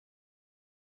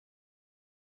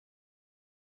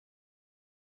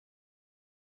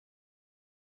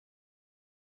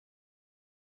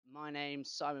My name's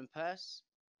Simon Purse.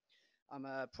 I'm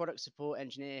a product support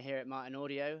engineer here at Martin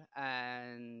Audio,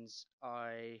 and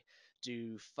I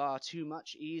do far too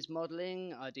much ease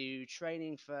modeling. I do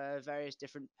training for various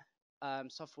different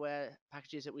software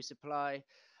packages that we supply. I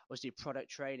also do product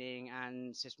training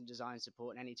and system design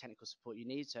support and any technical support you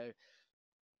need. So,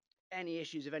 any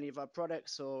issues with any of our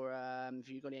products, or if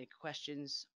you've got any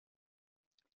questions,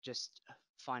 just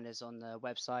find us on the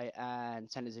website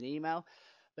and send us an email.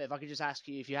 But if I could just ask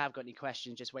you, if you have got any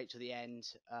questions, just wait till the end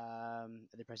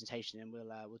of the presentation, and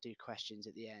we'll do questions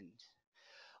at the end.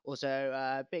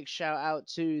 Also, big shout out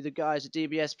to the guys at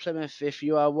DBS Plymouth if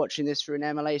you are watching this through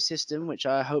an MLA system, which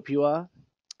I hope you are,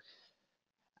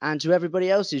 and to everybody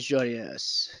else who's joining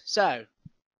us. So,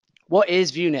 what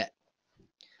is ViewNet?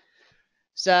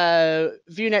 So,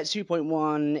 ViewNet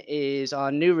 2.1 is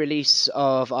our new release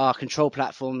of our control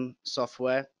platform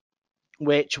software,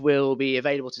 which will be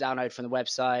available to download from the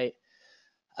website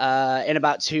in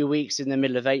about 2 weeks in the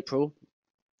middle of April.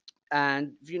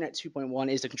 And ViewNet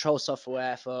 2.1 is the control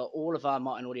software for all of our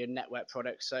Martin Audio network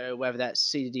products. So whether that's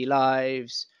CDD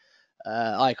Lives,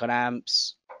 Icon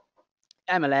Amps,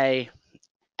 MLA,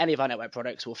 any of our network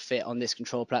products will fit on this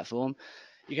control platform.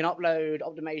 You can upload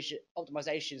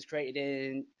optimizations created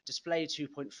in Display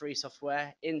 2.3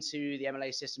 software into the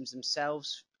MLA systems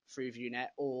themselves through ViewNet,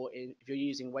 or if you're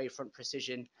using Wavefront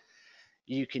Precision,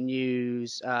 you can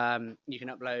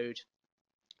upload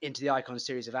into the Icon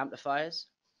series of amplifiers.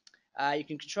 You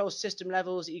can control system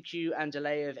levels, EQ, and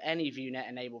delay of any ViewNet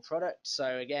enabled product.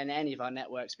 So again, any of our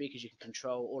network speakers, you can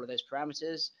control all of those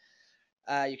parameters.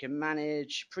 You can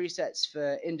manage presets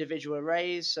for individual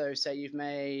arrays. So say you've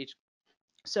made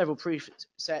several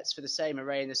presets for the same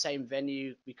array in the same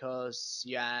venue because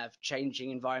you have changing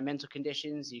environmental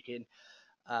conditions. You can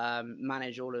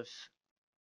manage all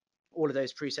of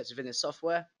those presets within the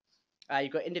software.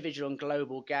 You've got individual and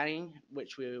global gain,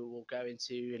 which we will go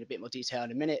into in a bit more detail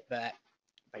in a minute, but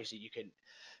basically you can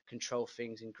control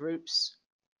things in groups.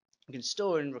 You can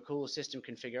store and recall system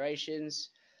configurations.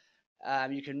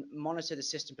 You can monitor the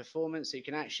system performance. So you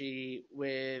can actually,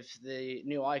 with the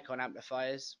new Icon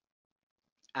amplifiers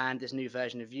and this new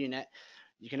version of ViewNet,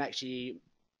 you can actually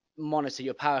monitor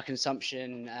your power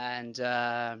consumption and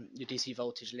your DC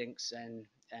voltage links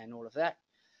and all of that.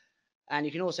 And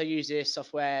you can also use this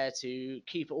software to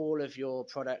keep all of your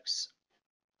products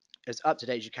as up to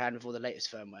date as you can with all the latest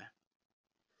firmware.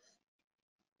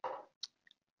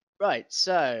 Right,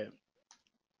 so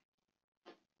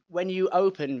when you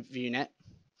open ViewNet,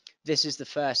 this is the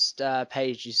first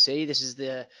page you see. This is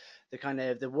the kind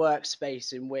of the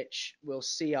workspace in which we'll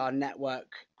see our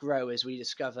network grow as we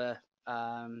discover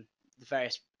the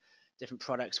various different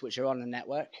products which are on the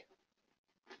network.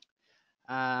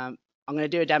 I'm going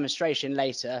to do a demonstration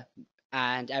later,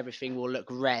 and everything will look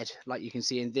red like you can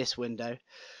see in this window.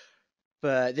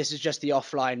 But this is just the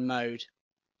offline mode.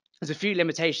 There's a few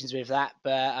limitations with that,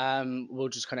 but we'll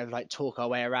just kind of like talk our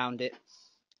way around it.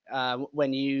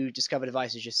 When you discover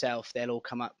devices yourself, they'll all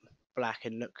come up black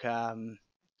and look a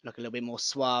little bit more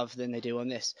suave than they do on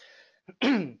this.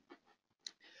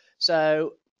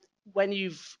 So when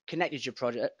you've connected your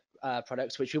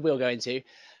products, which we will go into,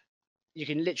 you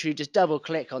can literally just double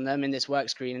click on them in this work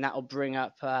screen, and that will bring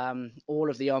up all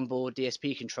of the onboard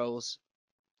DSP controls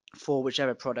for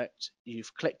whichever product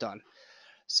you've clicked on.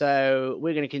 So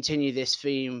we're going to continue this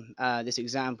theme, this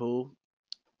example,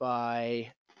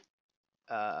 by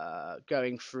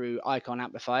going through Icon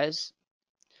amplifiers.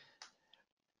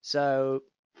 So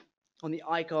on the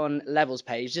Icon levels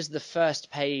page, this is the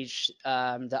first page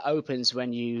that opens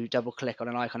when you double click on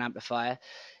an Icon amplifier.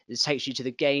 It takes you to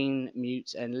the gain,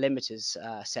 mute, and limiters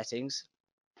settings.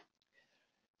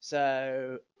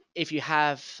 So if you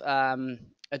have a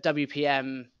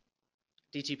WPM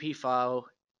DTP file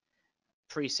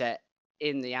preset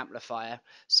in the amplifier,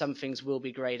 some things will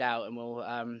be grayed out, and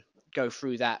we'll go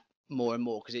through that more and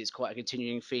more because it's quite a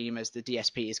continuing theme as the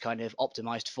DSP is kind of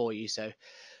optimized for you, so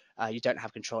you don't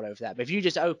have control over that. But if you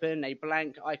just open a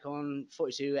blank Icon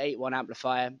 4281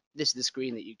 amplifier, this is the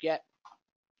screen that you get,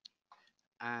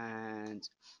 and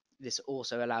this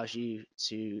also allows you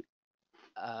to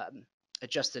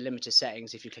adjust the limiter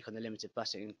settings if you click on the limiter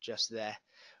button just there.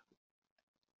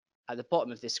 At the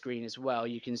bottom of this screen as well,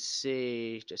 you can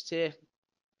see just here,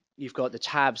 you've got the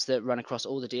tabs that run across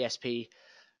all the DSP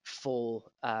for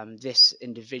this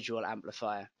individual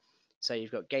amplifier. So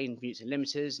you've got gain, mutes, and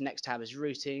limiters. Next tab is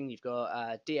routing. You've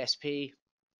got DSP.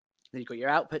 Then you've got your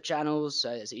output channels, so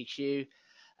there's EQ.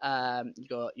 You've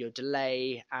got your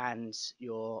delay and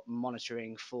your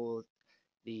monitoring for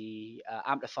the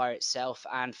amplifier itself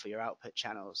and for your output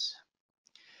channels.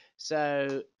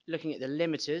 So looking at the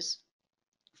limiters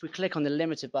If we click on the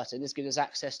limiter button, this gives us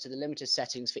access to the limiter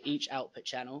settings for each output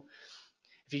channel.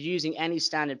 If you're using any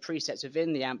standard presets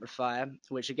within the amplifier,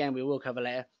 which again we will cover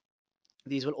later,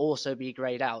 these will also be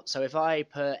grayed out. So if I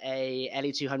put a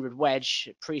LE200 wedge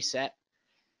preset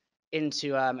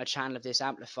into a channel of this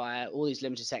amplifier, all these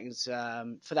limiter settings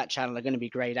for that channel are going to be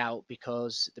grayed out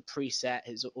because the preset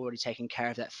has already taken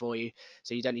care of that for you,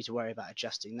 so you don't need to worry about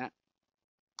adjusting that.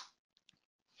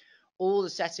 All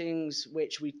the settings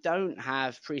which we don't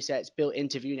have presets built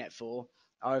into ViewNet for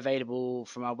are available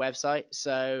from our website.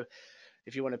 So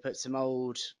if you want to put some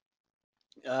old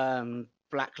Blackline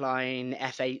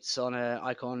F8s on an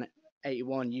Icon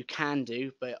 81, you can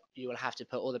do, but you will have to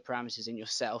put all the parameters in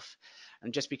yourself.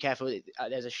 And just be careful,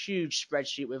 there's a huge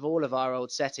spreadsheet with all of our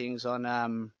old settings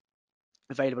on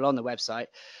available on the website,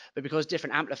 but because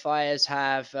different amplifiers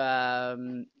have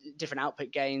different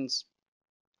output gains,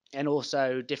 and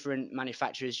also different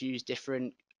manufacturers use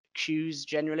different cues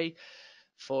generally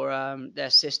for their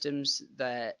systems,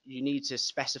 that you need to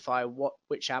specify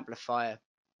which amplifier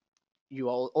you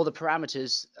all the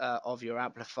parameters of your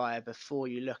amplifier before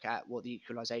you look at what the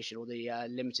equalization or the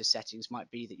limiter settings might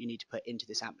be that you need to put into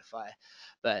this amplifier.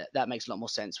 But that makes a lot more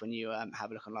sense when you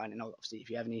have a look online, and obviously if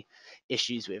you have any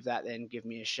issues with that, then give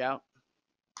me a shout.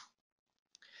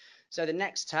 So the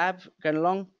next tab going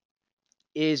along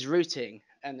is routing,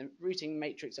 and the routing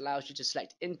matrix allows you to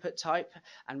select input type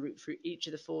and route through each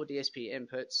of the 4 DSP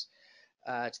inputs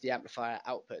to the amplifier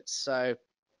outputs. So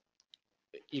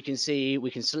you can see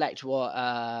we can select what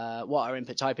our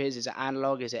input type is. Is it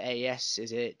analog? Is it AES?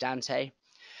 Is it Dante?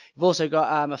 We've also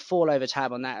got a fallover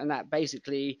tab on that, and that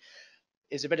basically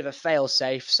is a bit of a fail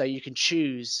safe. So you can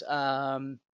choose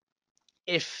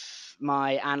if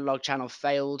my analog channel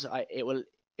failed, it will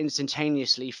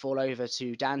instantaneously fall over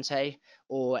to Dante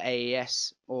or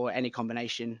AES or any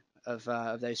combination of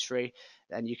those three.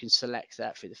 Then you can select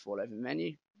that through the fallover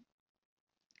menu.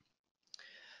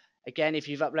 Again, if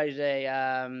you've uploaded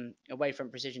a Wavefront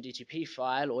Precision D2P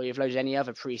file, or you've loaded any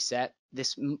other preset,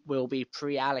 this will be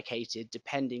pre-allocated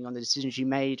depending on the decisions you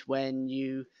made when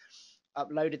you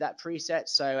uploaded that preset.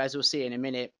 So as we'll see in a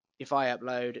minute, if I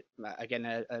upload, again,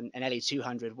 an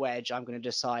LE200 wedge, I'm going to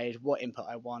decide what input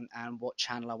I want and what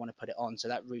channel I want to put it on. So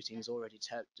that routing is already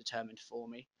determined for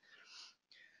me.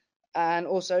 And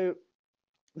also,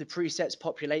 the presets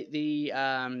populate the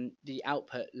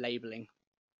output labeling,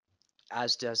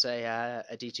 as does a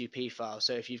D2P file.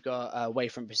 So if you've got a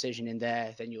Wavefront Precision in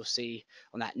there, then you'll see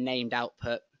on that named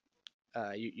output,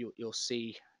 you'll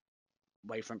see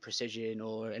Wavefront Precision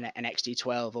or an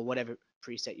XD12 or whatever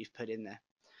preset you've put in there.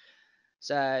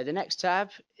 So the next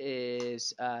tab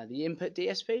is the input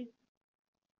DSP.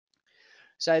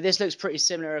 So this looks pretty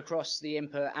similar across the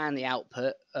input and the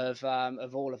output of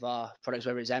all of our products,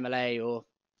 whether it's MLA or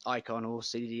Icon or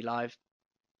CDD Live.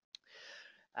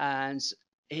 And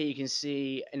here you can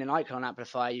see in an Icon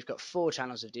amplifier, you've got 4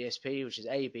 channels of DSP, which is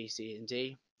A, B, C, and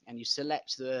D, and you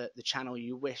select the channel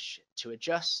you wish to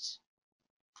adjust.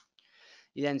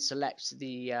 You then select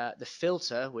the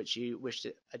filter which you wish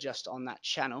to adjust on that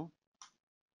channel.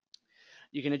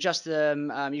 You can adjust them.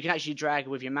 You can actually drag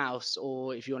with your mouse,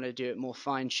 or if you want to do it more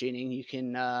fine tuning, you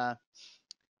can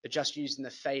adjust using the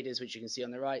faders, which you can see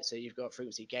on the right. So you've got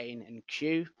frequency, gain, and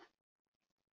Q.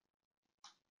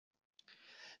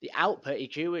 The output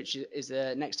EQ, which is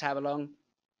the next tab along,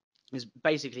 is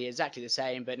basically exactly the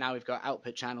same, but now we've got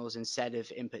output channels instead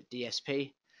of input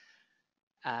DSP.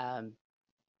 And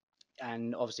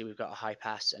obviously we've got a high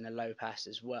pass and a low pass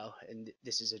as well, and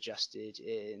this is adjusted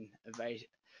in the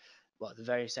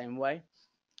very same way.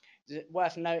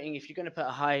 Worth noting, if you're going to put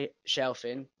a high shelf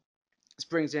in, this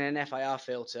brings in an FIR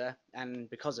filter, and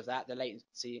because of that, the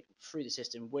latency through the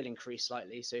system will increase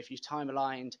slightly. So if you've time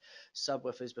aligned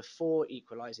subwoofers before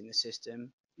equalizing the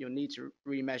system, you'll need to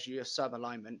remeasure your sub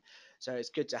alignment. So it's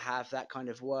good to have that kind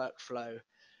of workflow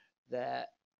that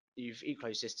you've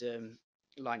equalized system,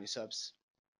 line your subs,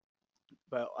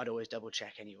 but I'd always double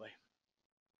check anyway.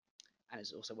 And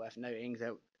it's also worth noting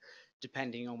that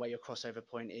depending on where your crossover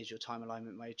point is, your time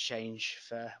alignment may change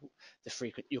for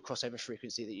your crossover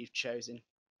frequency that you've chosen.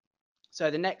 So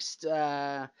the next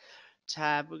tab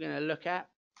we're going to look at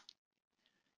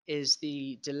is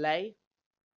the delay.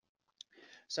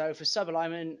 So for sub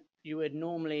alignment, you would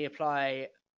normally apply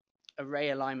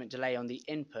array alignment delay on the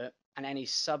input and any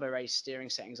sub array steering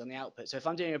settings on the output. So if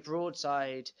I'm doing a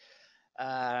broadside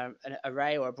an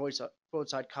array or a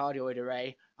broadside cardioid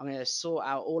array, I'm going to sort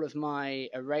out all of my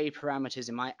array parameters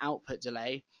in my output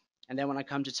delay, and then when I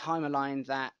come to time align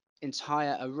that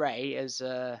entire array as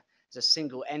a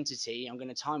single entity, I'm going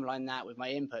to time align that with my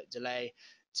input delay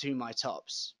to my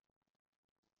tops.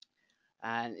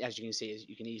 And as you can see,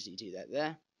 you can easily do that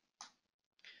there.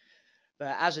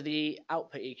 But as of the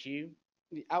output EQ,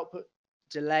 the output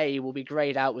delay will be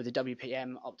grayed out with the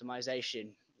WPM optimization,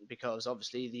 because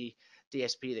obviously the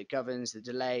DSP that governs the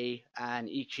delay and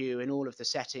EQ and all of the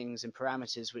settings and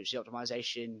parameters which the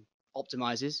optimization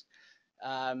optimizes,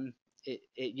 it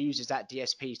uses that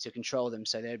DSP to control them.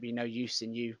 So there'd be no use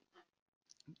in you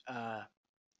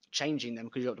changing them,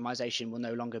 because your optimization will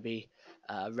no longer be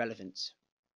relevant.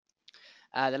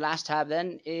 The last tab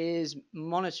then is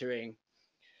monitoring.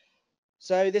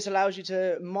 So this allows you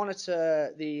to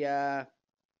monitor the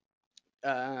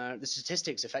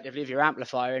statistics effectively of your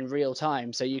amplifier in real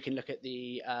time. So you can look at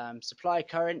the supply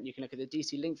current, you can look at the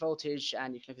DC link voltage,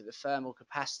 and you can look at the thermal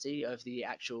capacity of the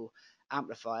actual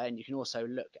amplifier, and you can also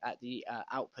look at the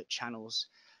output channels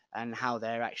and how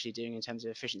they're actually doing in terms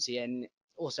of efficiency. And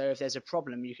also, if there's a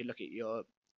problem, you can look at your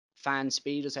fan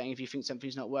speed or something if you think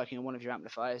something's not working on one of your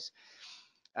amplifiers.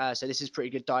 So this is pretty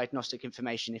good diagnostic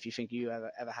information if you think you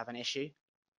ever have an issue.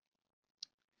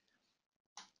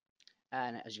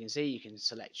 And as you can see, you can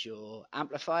select your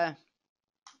amplifier.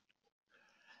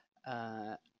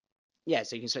 Yeah,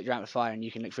 so you can select your amplifier and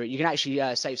you can look through it. You can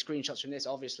actually save screenshots from this,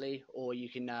 obviously, or you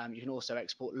can also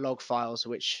export log files,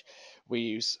 which we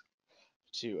use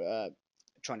to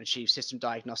try and achieve system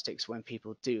diagnostics when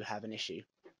people do have an issue.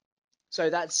 So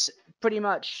that's pretty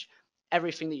much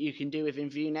everything that you can do within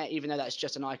ViewNet, even though that's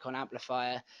just an icon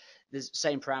amplifier. The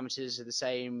same parameters are the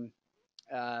same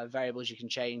variables you can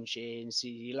change in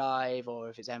CD Live or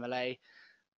if it's MLA.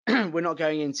 We're not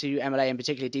going into MLA in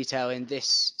particular detail in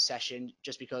this session,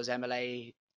 just because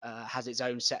MLA has its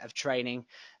own set of training,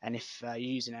 and if you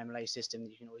use an MLA system,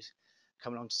 you can always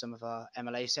come along to some of our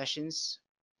MLA sessions.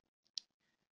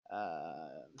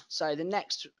 So the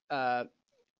next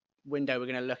window we're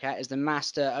going to look at is the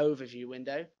master overview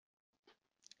window.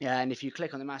 And if you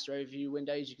click on the master overview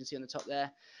windows, you can see on the top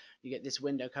there, you get this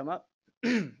window come up.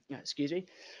 Excuse me.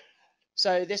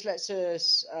 So this lets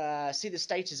us see the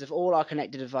status of all our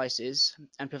connected devices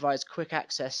and provides quick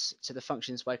access to the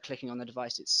functions by clicking on the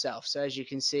device itself. So as you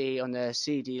can see on the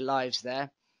CD Lives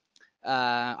there,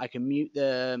 I can mute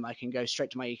them, I can go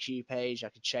straight to my EQ page, I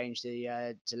can change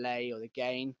the delay or the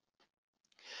gain.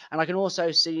 And I can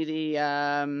also see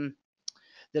the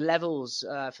levels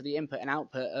for the input and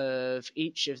output of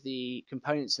each of the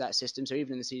components of that system. So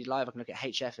even in the CD Live, I can look at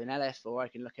HF and LF, or I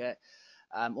can look at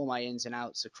all my ins and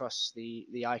outs across the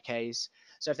IKs.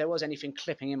 So if there was anything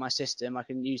clipping in my system, I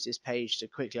can use this page to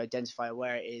quickly identify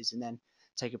where it is and then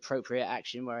take appropriate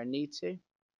action where I need to.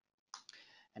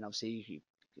 And obviously you can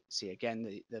see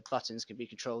again the buttons can be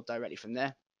controlled directly from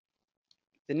there.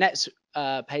 The next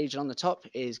page on the top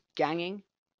is ganging.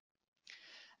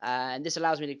 And this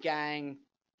allows me to gang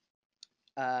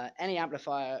any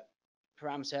amplifier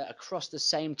parameter across the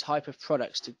same type of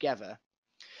products together.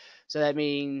 So that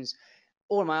means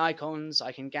all of my icons,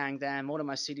 I can gang them. All of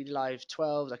my CD Live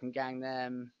 12s, I can gang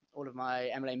them. All of my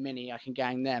MLA Mini, I can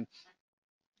gang them.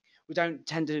 We don't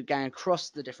tend to gang across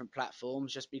the different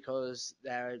platforms just because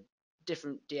there are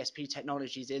different DSP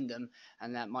technologies in them,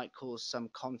 and that might cause some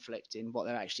conflict in what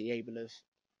they're actually able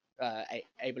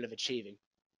of achieving.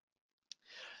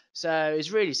 So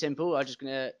it's really simple. I'm just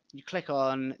you click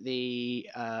on the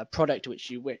product which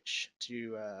you wish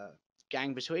to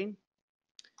gang between,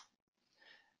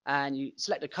 and you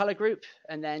select a color group,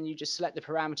 and then you just select the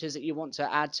parameters that you want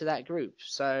to add to that group.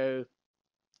 So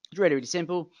it's really, really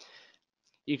simple.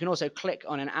 You can also click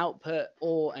on an output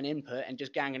or an input and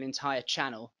just gang an entire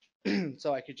channel.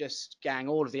 So I could just gang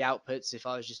all of the outputs if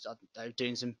I was just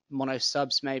doing some mono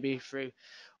subs maybe through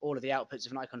all of the outputs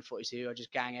of an Icon 42. I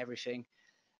just gang everything.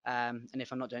 And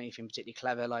if I'm not doing anything particularly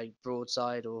clever like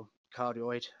broadside or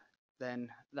cardioid, then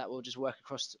that will just work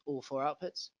across all 4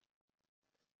 outputs.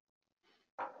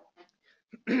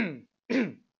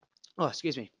 Oh,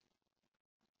 excuse me.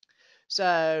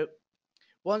 So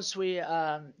once we,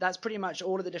 that's pretty much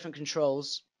all of the different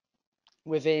controls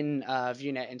within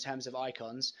ViewNet in terms of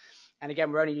icons. And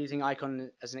again, we're only using icon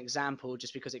as an example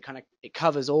just because it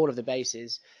covers all of the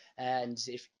bases. And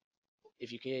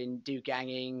if you can do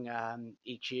ganging,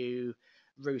 EQ,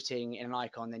 routing in an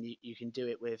icon, then you can do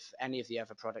it with any of the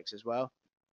other products as well.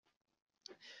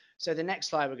 So the next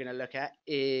slide we're going to look at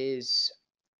is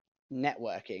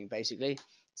networking, basically.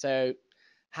 So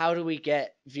how do we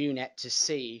get ViewNet to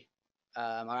see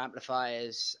our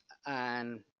amplifiers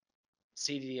and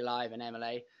CD Live and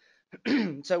MLA?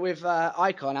 So with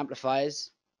Icon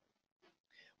amplifiers,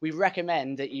 we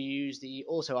recommend that you use the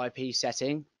auto IP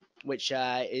setting, which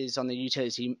is on the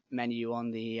utility menu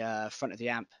on the front of the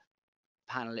amp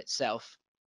panel itself.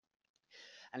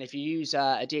 And if you use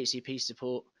a DHCP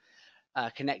support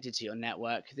connected to your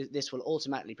network, this will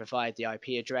automatically provide the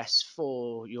IP address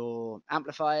for your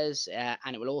amplifiers,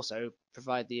 and it will also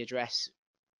provide the address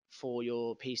for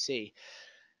your PC.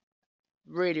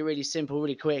 Really, really simple,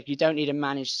 really quick. You don't need a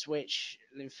managed switch.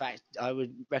 In fact, I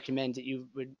would recommend that you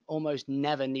would almost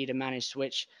never need a managed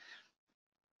switch.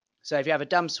 So if you have a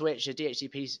dumb switch, a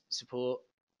DHCP support,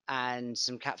 and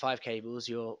some Cat5 cables,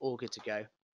 you're all good to go.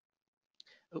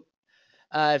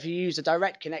 If you use a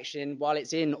direct connection while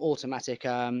it's in automatic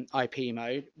IP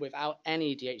mode without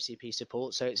any DHCP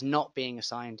support, so it's not being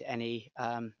assigned any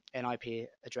an IP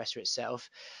address itself,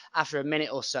 after a minute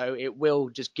or so, it will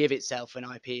just give itself an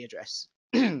IP address.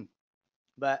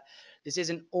 But this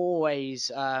isn't always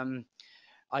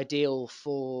ideal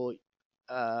for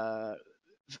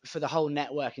the whole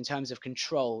network in terms of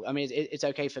control. I mean, it's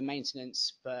okay for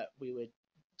maintenance, but we would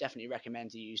definitely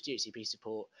recommend to use DHCP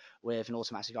support with an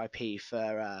automatic IP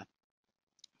for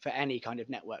any kind of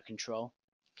network control,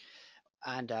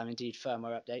 and indeed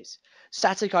firmware updates.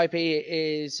 Static IP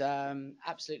is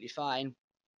absolutely fine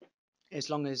as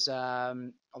long as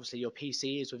obviously your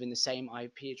PC is within the same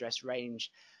IP address range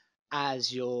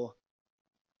as your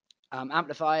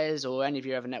amplifiers or any of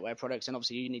your other network products, and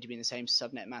obviously you need to be in the same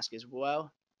subnet mask as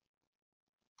well.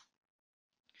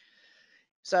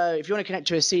 So if you want to connect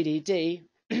to a CDD,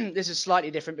 this is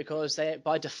slightly different because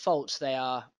by default they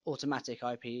are automatic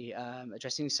IP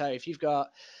addressing. So if you've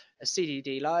got a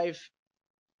CDD live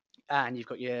and you've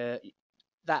got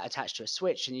that attached to a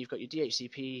switch, and you've got your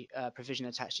DHCP provision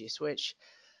attached to your switch,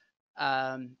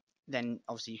 then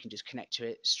obviously you can just connect to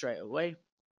it straight away.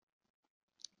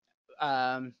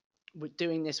 We're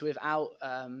doing this without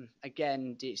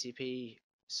again DHCP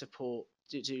support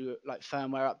to do like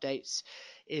firmware updates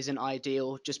isn't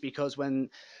ideal, just because when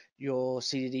your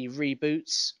CDD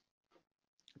reboots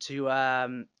to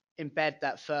embed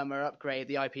that firmware upgrade,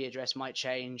 the IP address might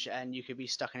change and you could be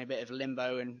stuck in a bit of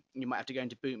limbo, and you might have to go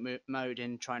into boot mode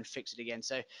and try and fix it again.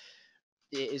 So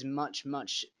it is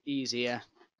much easier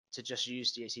to just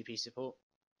use DHCP support.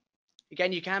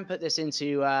 Again, you can put this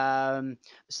into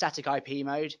static IP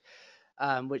mode,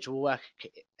 which will work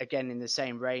again in the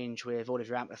same range with all of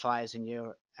your amplifiers and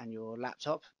your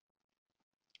laptop.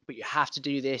 But you have to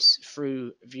do this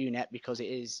through ViewNet because it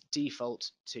is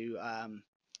default to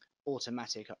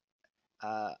automatic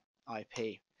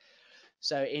IP.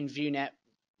 So in ViewNet,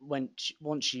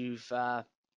 once you've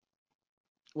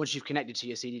connected to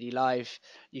your CDD Live,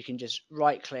 you can just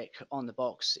right-click on the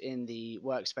box in the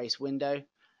workspace window,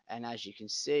 and as you can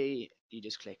see, you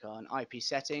just click on IP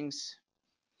settings.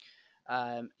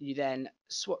 You then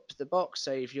swap the box,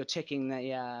 so if you're ticking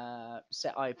the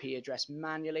set IP address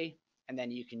manually, and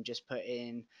then you can just put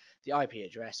in the IP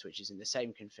address, which is in the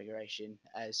same configuration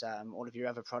as all of your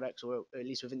other products, or at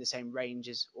least within the same range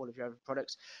as all of your other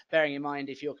products. Bearing in mind,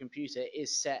 if your computer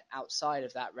is set outside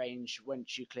of that range,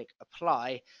 once you click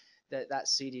apply, that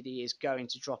CDD is going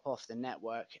to drop off the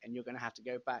network, and you're going to have to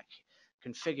go back,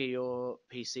 configure your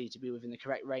PC to be within the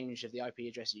correct range of the IP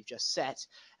address you've just set,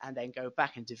 and then go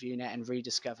back into ViewNet and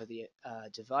rediscover the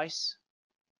device.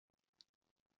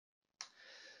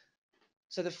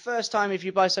 So the first time, if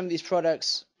you buy some of these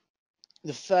products,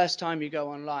 the first time you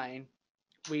go online,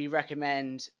 we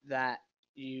recommend that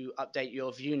you update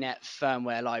your ViewNet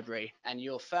firmware library, and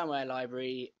your firmware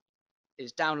library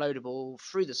is downloadable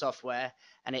through the software,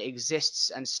 and it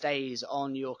exists and stays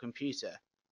on your computer.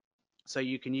 So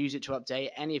you can use it to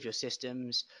update any of your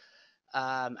systems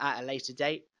at a later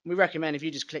date. We recommend if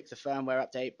you just click the firmware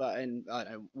update button, I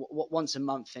don't know, once a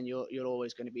month, then you're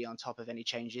always going to be on top of any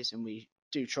changes. And we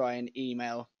do try and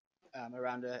email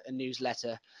around a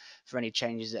newsletter for any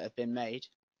changes that have been made.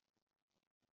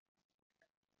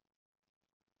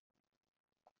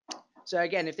 So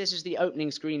again, if this is the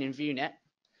opening screen in ViewNet,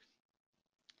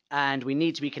 and we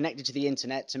need to be connected to the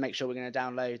internet to make sure we're going to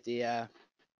download the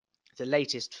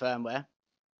latest firmware,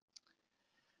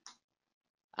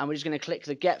 and we're just going to click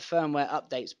the Get Firmware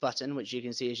Updates button, which you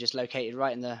can see is just located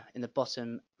right in the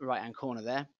bottom right-hand corner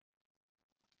there,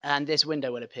 and this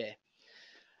window will appear.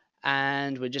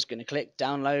 And we're just going to click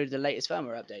Download the latest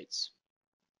firmware updates.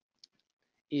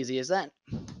 Easy as that.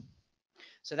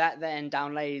 So that then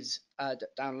downloads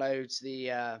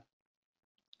the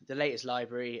latest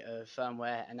library of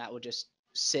firmware, and that will just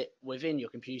sit within your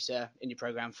computer in your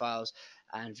program files,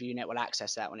 and ViewNet will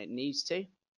access that when it needs to.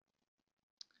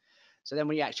 So then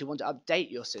when you actually want to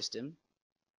update your system,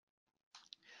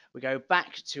 we go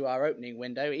back to our opening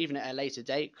window, even at a later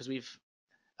date, because we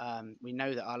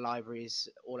know that our library is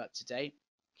all up to date.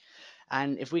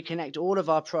 And if we connect all of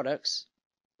our products,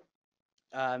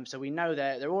 so we know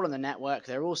they're all on the network,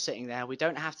 they're all sitting there, we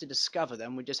don't have to discover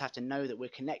them, we just have to know that we're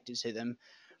connected to them.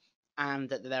 and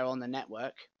that they're on the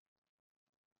network,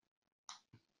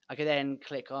 I can then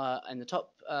click in the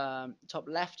top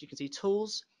left, you can see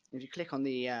tools. If you click on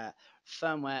the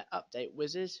firmware update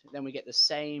wizard, then we get the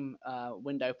same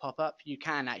window pop up. You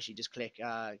can actually just click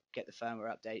get the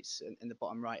firmware updates in the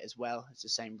bottom right as well. It's the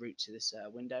same route to this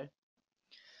window.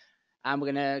 And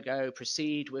we're going to go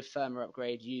proceed with firmware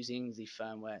upgrade using the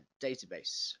firmware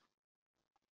database.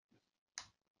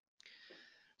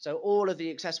 So all of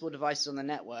the accessible devices on the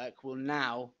network will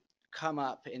now come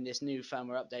up in this new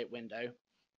firmware update window.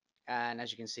 And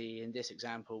as you can see in this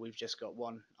example, we've just got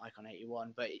one Icon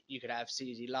 81, but you could have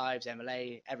CDD Lives,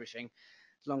 MLA, everything.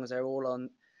 As long as they're all on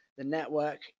the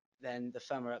network, then the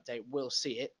firmware update will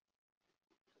see it.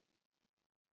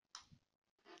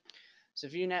 So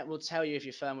ViewNet will tell you if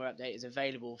your firmware update is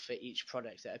available for each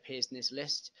product that appears in this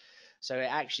list. So it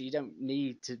actually, you don't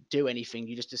need to do anything.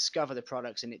 You just discover the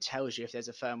products and it tells you if there's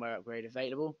a firmware upgrade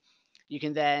available. You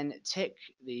can then tick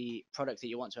the product that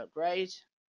you want to upgrade,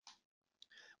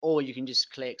 or you can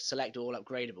just click select all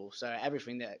upgradable. So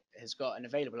everything that has got an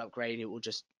available upgrade, it will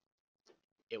just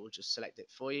select it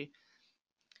for you.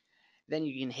 Then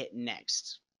you can hit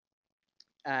next.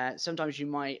 Sometimes you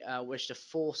might wish to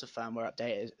force a firmware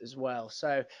update as well.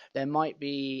 So there might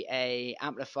be a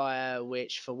amplifier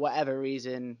which, for whatever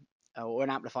reason, or an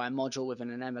amplifier module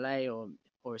within an MLA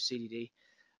or a CDD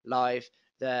Live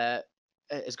that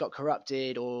has got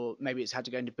corrupted, or maybe it's had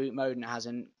to go into boot mode and it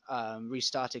hasn't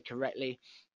restarted correctly.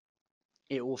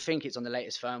 It will think it's on the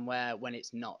latest firmware when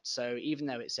it's not. So even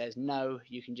though it says no,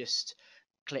 you can just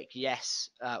click yes,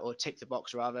 or tick the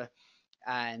box rather,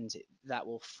 and that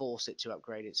will force it to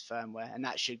upgrade its firmware, and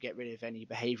that should get rid of any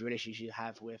behavioral issues you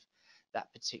have with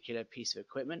that particular piece of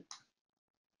equipment.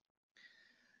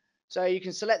 So you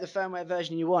can select the firmware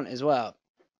version you want as well.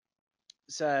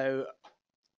 So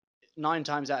 9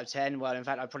 times out of 10, well, in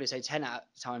fact, I'd probably say 10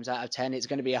 times out of 10, it's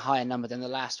going to be a higher number than the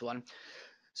last one.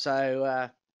 So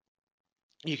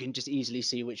you can just easily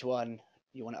see which one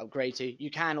you want to upgrade to. You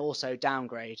can also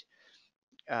downgrade,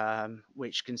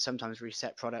 which can sometimes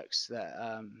reset products that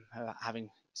are having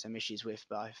some issues with,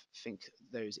 but I think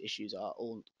those issues are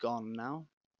all gone now.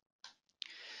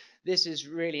 This is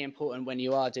really important when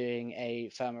you are doing a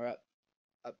firmware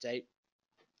update,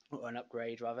 or an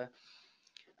upgrade rather.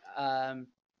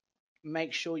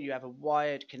 Make sure you have a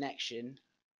wired connection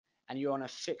and you're on a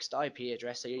fixed IP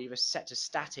address, so you're either set to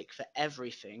static for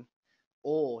everything,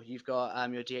 or you've got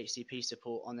your DHCP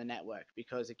support on the network.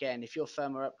 Because again, if your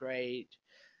firmware upgrade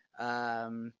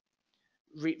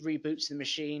reboots the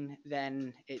machine,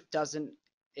 then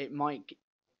it might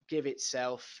give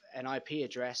itself an IP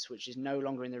address which is no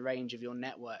longer in the range of your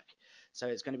network. So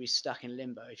it's going to be stuck in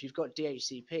limbo. If you've got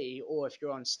DHCP, or if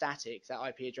you're on static, that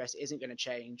IP address isn't going to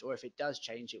change, or if it does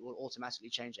change, it will automatically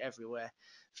change everywhere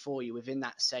for you within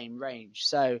that same range.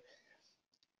 So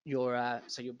you're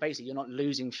not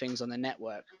losing things on the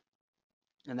network,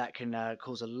 and that can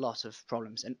cause a lot of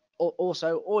problems. And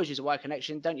also, always use a wired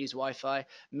connection. Don't use Wi-Fi.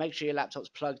 Make sure your laptop's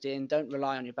plugged in. Don't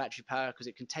rely on your battery power, because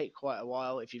it can take quite a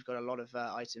while if you've got a lot of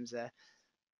items there.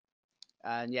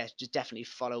 And yeah, just definitely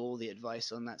follow all the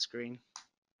advice on that screen.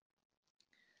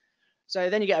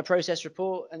 So then you get a process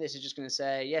report, and this is just going to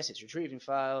say, yes, it's retrieving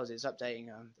files, it's updating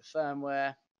the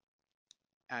firmware.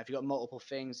 If you've got multiple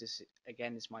things, this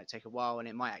might take a while, and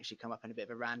it might actually come up in a bit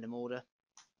of a random order.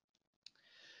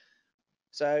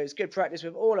 So it's good practice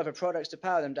with all other products to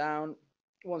power them down.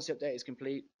 Once the update is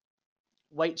complete,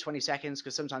 wait 20 seconds,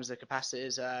 because sometimes the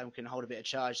capacitors can hold a bit of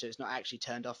charge, so it's not actually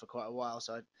turned off for quite a while.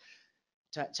 So I'd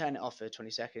turn it off for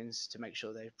 20 seconds to make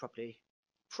sure they're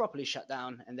properly shut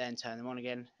down, and then turn them on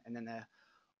again, and then they're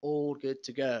all good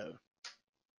to go.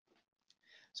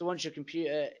 So once your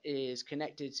computer is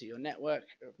connected to your network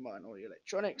of modern audio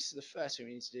electronics, the first thing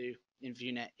we need to do in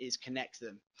ViewNet is connect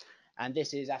them. And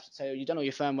this is after, so you've done all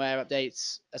your firmware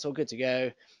updates, that's all good to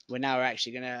go. We're now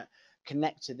actually going to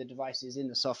connect to the devices in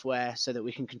the software so that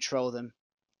we can control them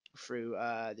through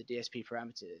the DSP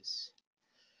parameters.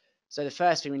 So the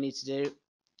first thing we need to do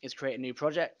is create a new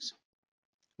project.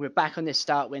 We're back on this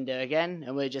start window again,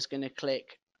 and we're just going to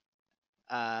click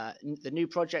the new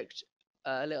project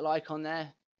little icon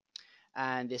there,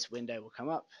 and this window will come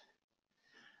up.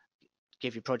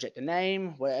 Give your project a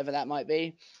name, whatever that might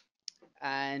be,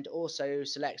 and also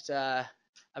select a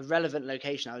relevant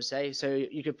location, I would say. So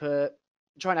you could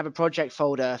try and have a project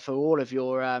folder for all of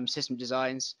your system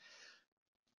designs,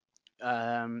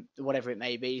 whatever it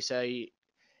may be. So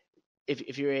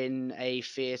if you're in a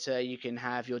theater, you can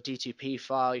have your D2P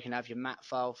file, you can have your map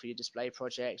file for your display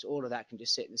project. All of that can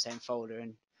just sit in the same folder,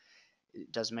 and it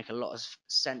does make a lot of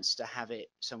sense to have it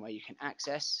somewhere you can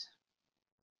access.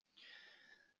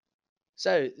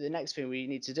 So the next thing we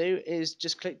need to do is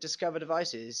just click Discover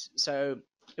Devices. So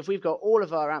if we've got all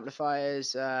of our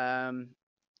amplifiers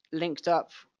linked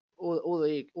up, all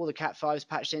the Cat5s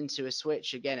patched into a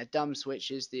switch, again a dumb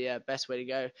switch is the best way to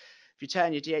go. If you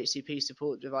turn your DHCP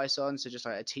support device on, so just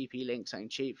like a TP link, something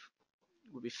cheap,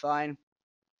 would be fine.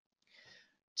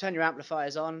 Turn your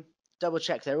amplifiers on, double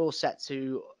check they're all set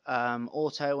to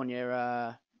auto on your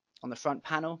on the front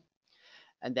panel,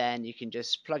 and then you can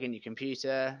just plug in your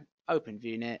computer, open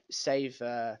ViewNet, save,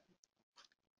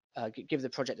 give the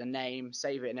project a name,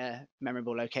 save it in a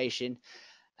memorable location,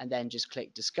 and then just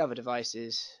click Discover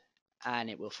Devices, and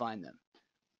it will find them.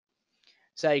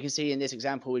 So you can see in this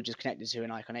example, we've just connected to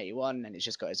an Icon 81, and it's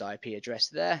just got its IP address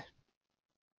there.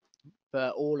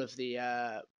 But all of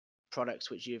the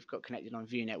products which you've got connected on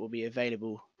ViewNet will be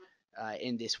available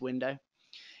in this window.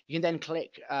 You can then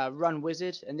click Run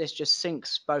Wizard, and this just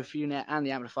syncs both ViewNet and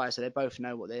the amplifier, so they both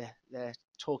know what they're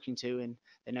talking to, and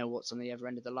they know what's on the other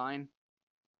end of the line.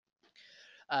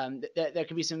 There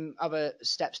can be some other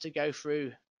steps to go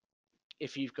through.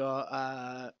 If you've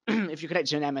got if you're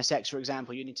connected to an MSX, for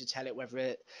example, you need to tell it whether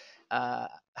it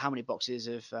how many boxes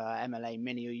of MLA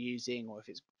Mini you're using, or if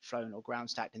it's flown or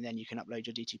ground stacked, and then you can upload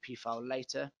your DTP file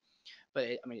later. But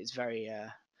I mean, it's very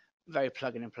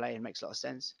plug in and play and makes a lot of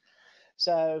sense.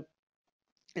 So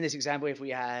in this example, if we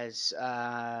had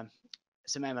some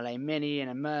MLA Mini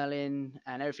and a Merlin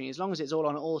and everything, as long as it's all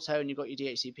on auto and you've got your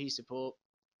DHCP support,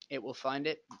 it will find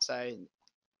it. So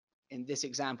in this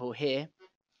example here,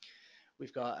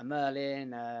 we've got a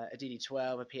Merlin, a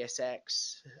DD12, a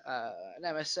PSX, an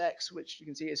MSX, which you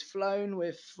can see is flown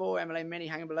with 4 MLA Mini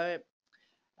hanging below it.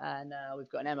 And we've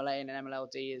got an MLA and an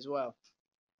MLLD as well.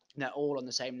 And they're all on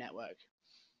the same network.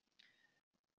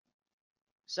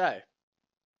 So,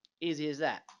 easy as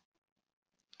that.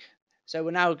 So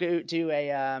we'll now go do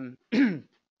a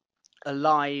a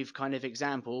live kind of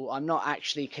example. I'm not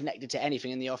actually connected to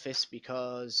anything in the office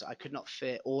because I could not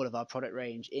fit all of our product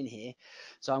range in here.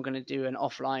 So I'm going to do an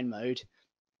offline mode,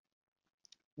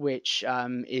 which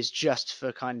is just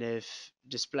for kind of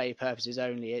display purposes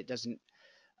only. It doesn't,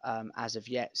 as of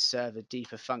yet, serve a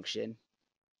deeper function.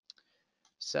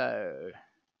 So if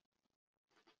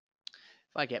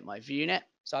I get my ViewNet,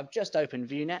 so I've just opened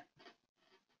ViewNet.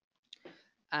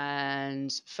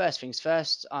 And first things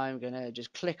first, I'm going to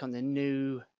just click on the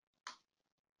new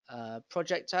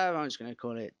project tab. I'm just going to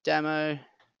call it demo.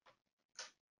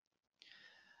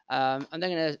 And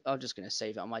then I'm just going to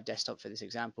save it on my desktop for this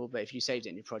example. But if you saved it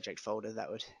in your project folder,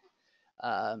 that would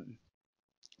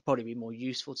probably be more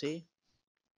useful to you.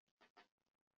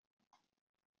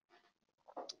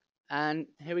 And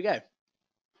here we go.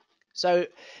 So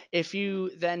if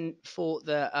you then thought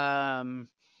that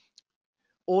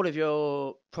all of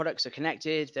your products are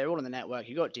connected, they're all on the network,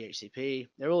 you've got DHCP,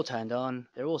 they're all turned on,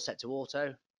 they're all set to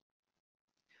auto,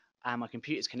 and my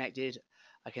computer's connected,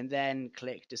 I can then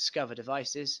click Discover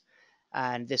Devices,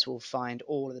 and this will find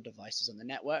all of the devices on the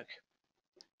network.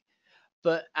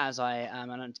 But as I am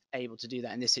unable to do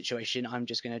that in this situation, I'm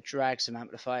just going to drag some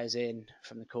amplifiers in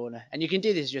from the corner. And you can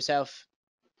do this yourself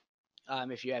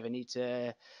if you ever need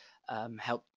to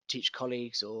help teach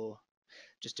colleagues, or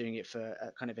just doing it for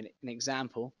kind of an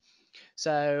example.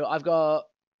 So I've got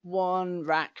one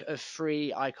rack of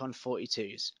 3 Icon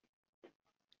 42s.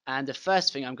 And the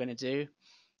first thing I'm going to do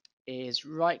is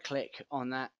right click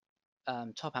on that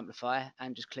top amplifier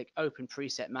and just click Open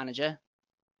Preset Manager.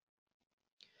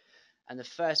 And the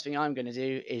first thing I'm going to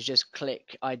do is just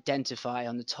click Identify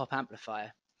on the top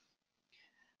amplifier.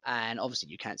 And obviously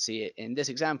you can't see it in this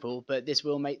example, but this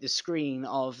will make the screen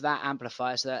of that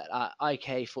amplifier, so that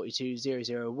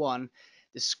IK42001,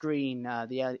 the screen,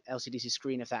 the LCDC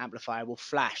screen of that amplifier will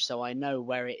flash, so I know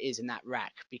where it is in that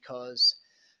rack. Because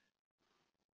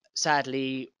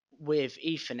sadly, with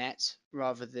Ethernet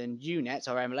rather than UNet,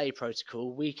 our MLA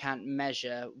protocol, we can't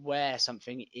measure where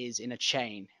something is in a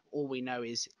chain. All we know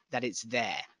is that it's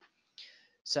there.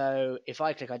 So if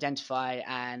I click Identify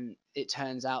and it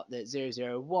turns out that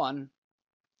 001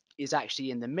 is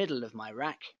actually in the middle of my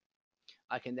rack,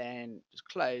 I can then just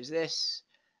close this,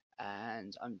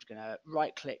 and I'm just going to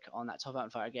right click on that top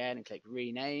amplifier again and click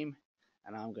Rename,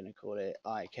 and I'm going to call it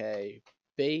IKB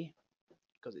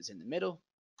because it's in the middle.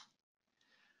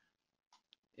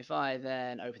 If I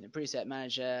then open the preset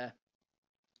manager,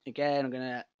 again, I'm going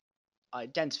to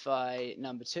identify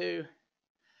number 2.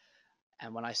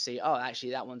 And when I see, oh,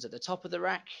 actually that one's at the top of the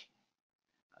rack,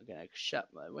 I'm going to shut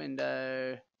my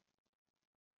window,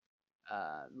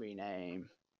 rename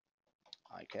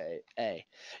IKA.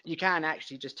 You can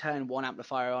actually just turn one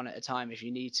amplifier on at a time if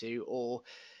you need to, or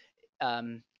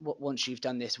once you've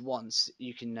done this once,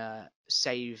 you can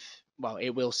save well,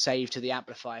 it will save to the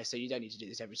amplifier, so you don't need to do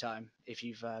this every time. If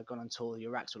you've gone on tour,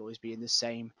 your racks will always be in the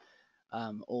same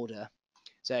order.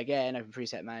 So again, open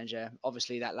preset manager.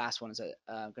 Obviously, that last one is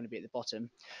going to be at the bottom,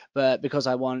 but because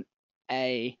I want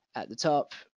A at the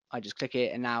top, I just click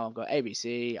it, and now I've got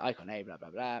ABC, icon A, blah blah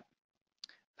blah.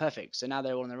 Perfect. So now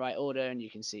they're all in the right order, and you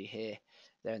can see here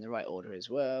they're in the right order as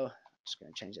well. I'm just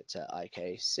going to change it to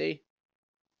IKC.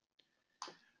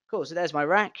 Cool. So there's my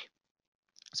rack.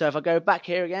 So if I go back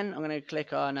here again, I'm going to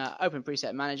click on Open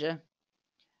Preset Manager,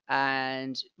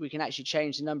 and we can actually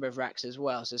change the number of racks as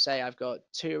well. So say I've got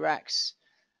 2 racks.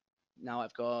 Now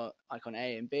I've got icon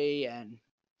A and B, and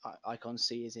icon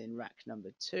C is in rack number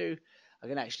 2. I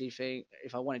can actually think,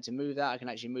 if I wanted to move that, I can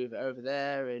actually move it over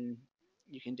there, and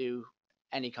you can do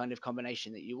any kind of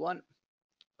combination that you want,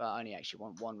 but I only actually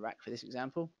want 1 rack for this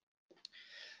example.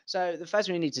 So the first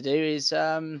thing we need to do is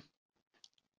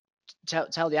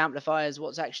tell the amplifiers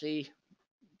what's actually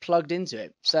plugged into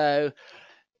it. So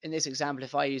in this example,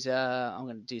 if I use I'm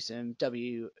going to do some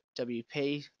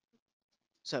WP.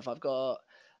 So if I've got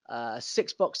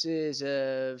 6 boxes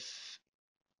of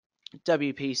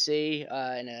WPC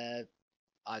in a,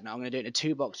 I don't know, I'm going to do it in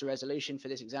a 2-box resolution for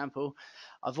this example.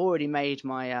 I've already made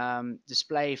my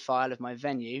display file of my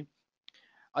venue.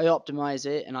 I optimize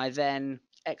it, and I then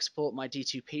export my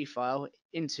D2P file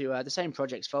into the same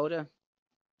projects folder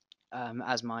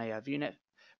as my ViewNet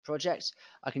project.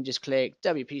 I can just click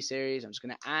WP series. I'm just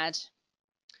going to add.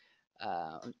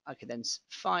 I can then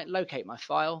locate my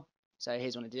file. So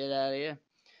here's what I did earlier.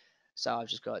 So I've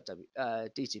just got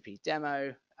D2P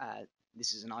demo.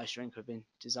 This is an iShrink I've been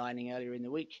designing earlier in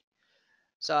the week.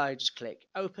 So I just click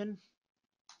open.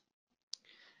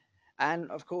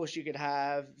 And of course, you could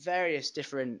have various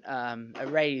different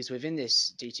arrays within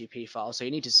this D2P file. So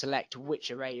you need to select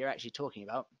which array you're actually talking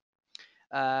about.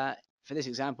 For this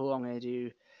example, I'm going to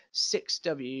do 6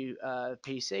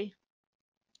 WPC.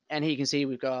 And here you can see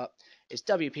we've got, it's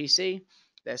WPC.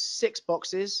 There's 6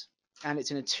 boxes, and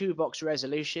it's in a 2-box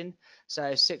resolution.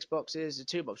 So 6 boxes, a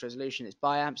 2-box resolution, it's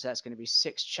biamp, so that's going to be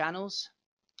 6 channels.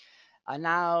 And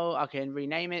now I can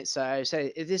rename it. So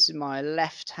say this is my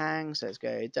left hang. So let's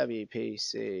go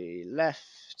WPC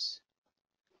left.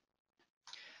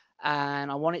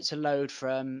 And I want it to load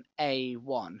from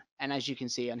A1. And as you can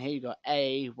see on here, you've got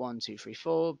A1, 2, 3,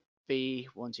 4,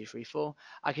 B1, 2, 3, 4.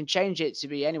 I can change it to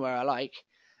be anywhere I like.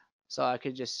 So I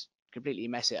could just completely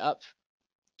mess it up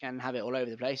and have it all over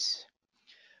the place.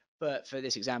 But for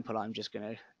this example, I'm just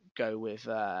going to go with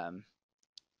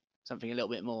something a little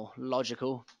bit more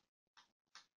logical.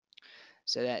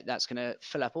 So that's going to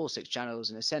fill up all 6 channels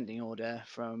in ascending order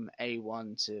from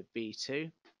A1 to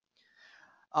B2.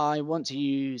 I want to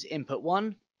use input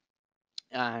 1,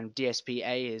 and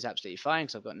DSP-A is absolutely fine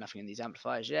because I've got nothing in these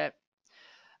amplifiers yet.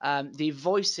 The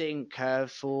voicing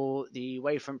curve for the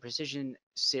Wavefront Precision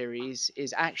series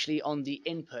is actually on the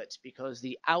input because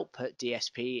the output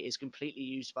DSP is completely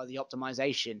used by the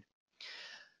optimization.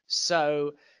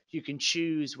 So you can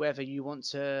choose whether you want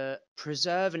to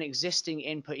preserve an existing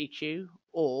input EQ,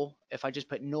 or if I just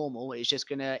put normal, it's just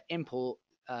going to import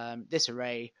this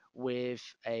array with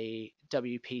a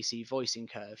WPC voicing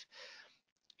curve.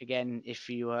 Again, if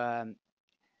you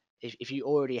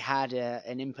already had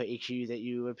an input EQ that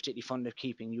you were particularly fond of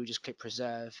keeping, you would just click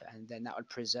preserve, and then that would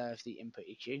preserve the input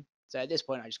EQ. So at this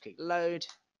point, I just click load,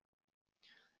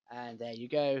 and there you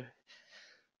go.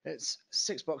 It's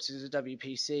 6 boxes of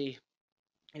WPC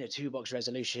in a 2-box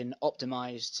resolution,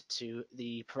 optimized to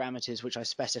the parameters which I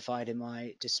specified in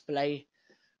my display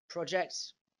project.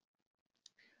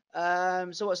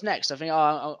 So what's next? I think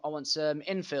I want some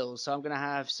infills, so I'm going to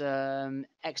have some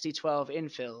XD12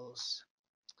 infills.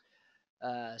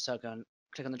 So I can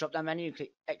click on the drop-down menu,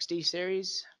 click XD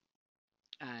series,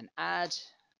 and add.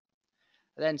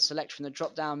 Then select from the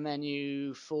drop-down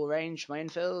menu full range my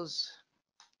infills.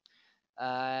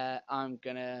 I'm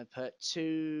gonna put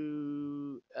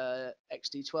 2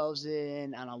 XD12s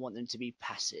in, and I want them to be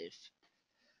passive.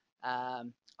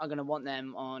 I'm gonna want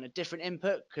them on a different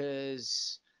input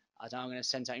because I don't know, I'm gonna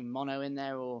send something mono in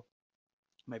there, or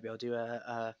maybe I'll do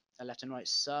a left and right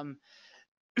sum.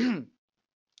 I'm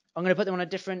gonna put them on a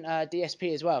different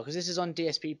DSP as well because this is on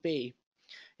DSP B.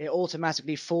 It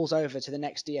automatically falls over to the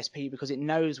next DSP because it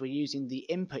knows we're using the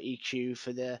input EQ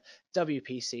for the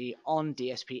WPC on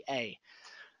DSP A.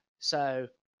 So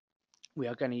we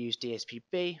are going to use DSP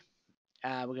B.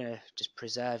 We're going to just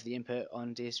preserve the input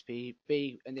on DSP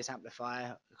B, and this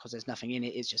amplifier, because there's nothing in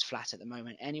it, is just flat at the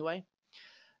moment anyway.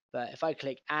 But if I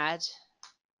click add,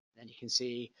 then you can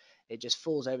see it just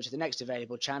falls over to the next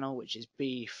available channel, which is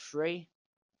B3.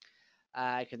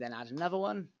 I can then add another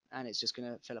one, and it's just going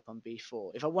to fill up on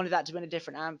B4. If I wanted that to be in a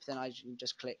different amp, then I can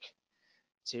just click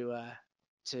to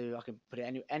I can put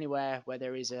it anywhere where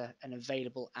there is an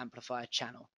available amplifier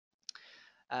channel.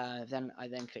 Then I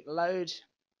click load,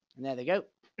 and there they go.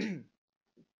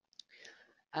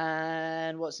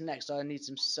 And what's next? I need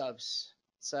some subs.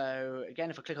 So again,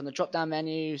 if I click on the drop down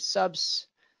menu, subs,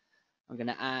 I'm going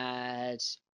to add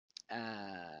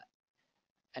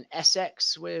an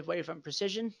SX with wavefront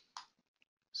precision.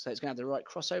 So it's going to have the right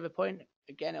crossover point.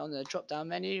 Again, on the drop down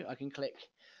menu, I can click,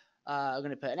 I'm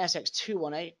going to put an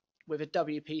SX218 with a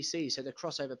WPC, so the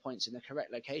crossover point's in the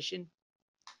correct location.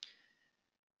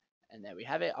 And there we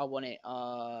have it. I want it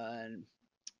on,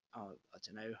 I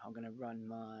don't know, I'm going to run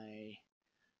my,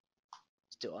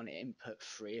 still on input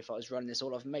 3 if I was running this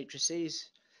all off matrices.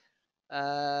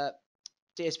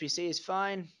 DSPC is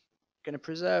fine. Going to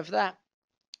preserve that.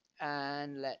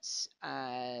 And let's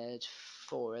add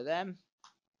 4 of them.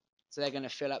 So they're going to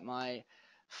fill up my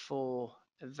 4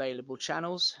 available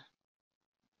channels.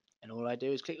 And all I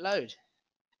do is click load.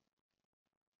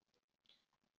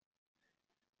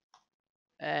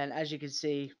 And as you can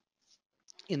see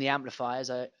in the amplifiers,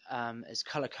 it's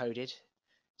color coded.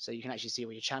 So you can actually see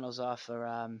where your channels are for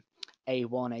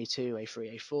A1, A2,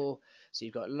 A3, A4. So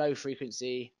you've got low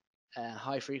frequency,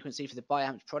 high frequency for the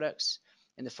biamped products.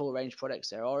 In the full range products,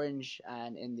 they're orange,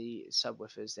 and in the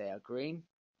subwoofers, they are green.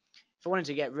 If I wanted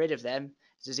to get rid of them,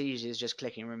 it's as easy as just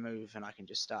clicking remove, and I can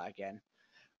just start again.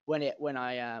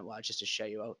 Just to show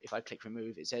you, if I click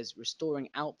remove, it says restoring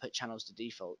output channels to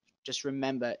default. Just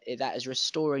remember that is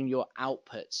restoring your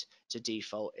output to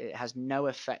default. It has no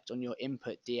effect on your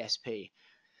input DSP.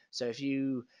 So if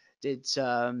you did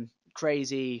some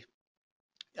crazy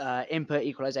input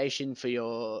equalization for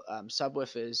your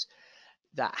subwoofers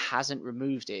that hasn't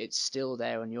removed it, it's still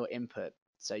there on your input.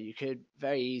 So you could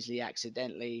very easily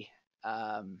accidentally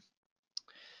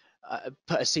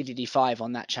put a CDD5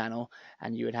 on that channel,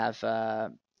 and you would have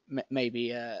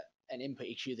maybe an input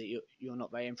EQ that you're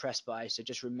not very impressed by. So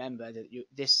just remember that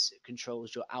this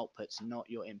controls your outputs, not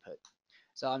your input.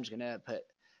 So I'm just going to put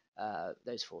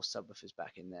those 4 subwoofers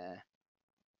back in there.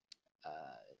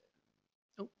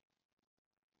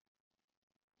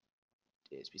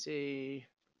 DSPC,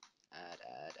 add.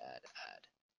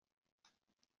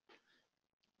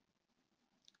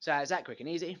 So it's that quick and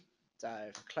easy. So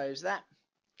if I close that,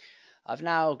 I've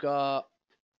now got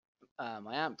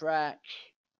my amp rack.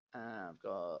 I've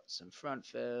got some front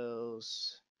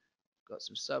fills, got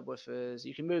some subwoofers.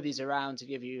 You can move these around to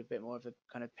give you a bit more of a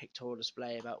kind of pictorial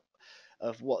display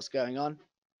of what's going on.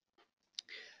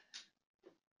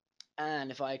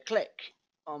 And if I click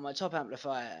on my top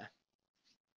amplifier,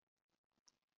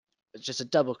 it's just a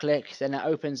double click, then it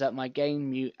opens up my gain,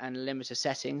 mute, and limiter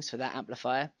settings for that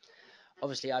amplifier.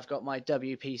 Obviously, I've got my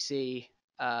WPC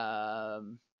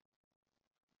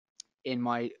in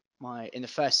the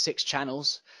first 6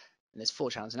 channels, and there's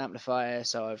 4 channels in amplifier,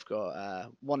 so I've got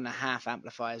 1.5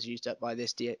 amplifiers used up by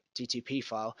this DTP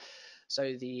file.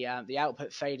 So the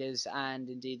output faders and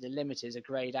indeed the limiters are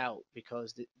grayed out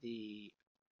because the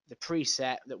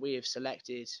preset that we have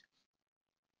selected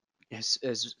has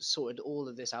sorted all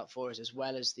of this out for us, as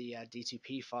well as the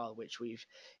DTP file which we've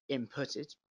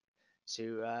inputted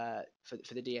to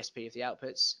for the DSP of the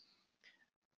outputs.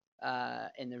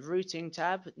 In the routing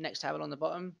tab, next tab on the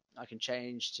bottom, I can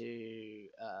change to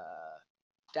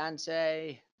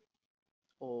Dante,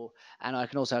 and I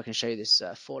can show you this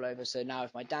fall over. So now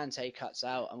if my Dante cuts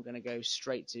out, I'm going to go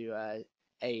straight to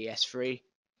AES3,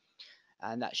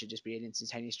 and that should just be an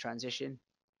instantaneous transition.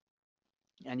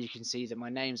 And you can see that my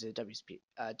names are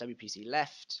WPC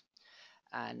left,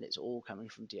 and it's all coming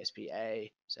from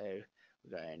DSP-A. So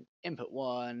we're going input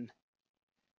 1,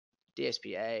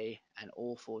 DSP-A, and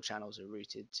all 4 channels are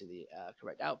routed to the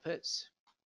correct outputs.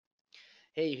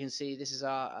 Here you can see this is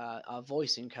our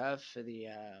voicing curve for the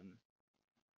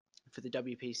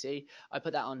WPC. I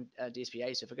put that on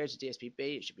DSP-A, so if I go to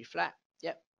DSP-B, it should be flat.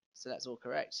 Yep, so that's all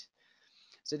correct.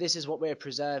 So this is what we're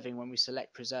preserving when we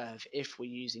select preserve, if we're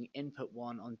using input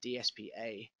 1 on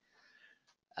DSP-A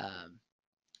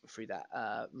through that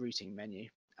routing menu.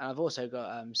 And I've also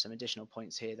got some additional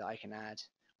points here that I can add,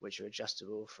 which are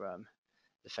adjustable from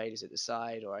the faders at the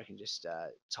side, or I can just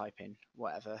type in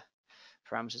whatever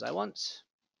parameters I want.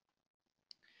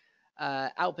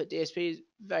 Output DSP is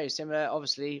very similar,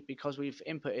 obviously, because we've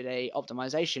inputted a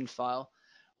optimization file.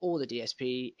 All the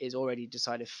DSP is already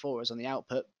decided for us on the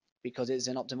output because it's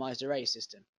an optimized array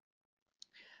system.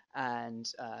 And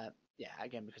yeah,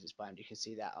 again, because it's biamped, you can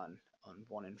see that on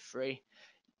 1 and 3.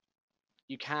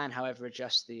 You can, however,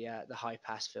 adjust the high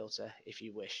pass filter if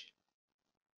you wish.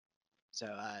 So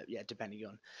yeah, depending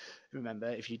on, remember,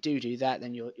 if you do that,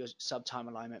 then your sub time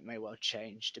alignment may well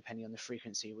change depending on the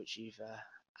frequency which you've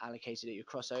allocated at your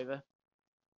crossover.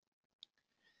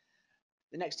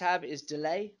 The next tab is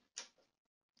delay,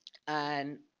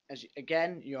 and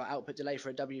again, your output delay for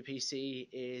a WPC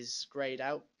is grayed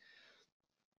out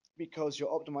because your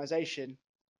optimization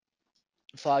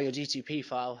file, your D2P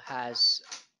file, has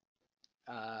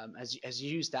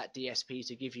used that DSP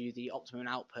to give you the optimum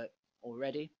output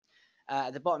already.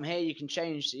 At the bottom here, you can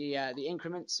change the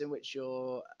increments in which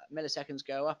your milliseconds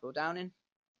go up or down in,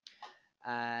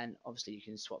 and obviously you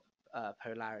can swap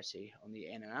polarity on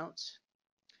the in and out.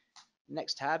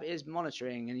 Next tab is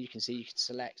monitoring, and you can see you can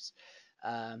select.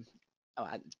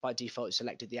 By default, it's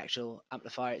selected the actual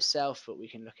amplifier itself, but we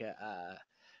can look at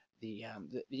the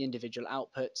individual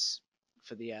outputs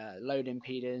for the load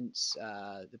impedance,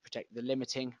 the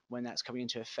limiting when that's coming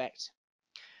into effect,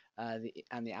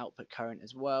 and the output current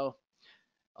as well.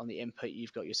 On the input,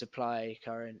 you've got your supply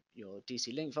current, your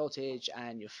DC link voltage,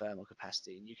 and your thermal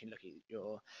capacity. And you can look at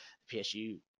your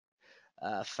PSU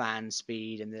fan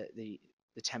speed and the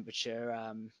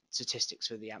temperature statistics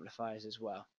for the amplifiers as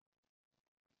well.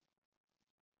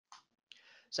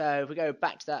 So if we go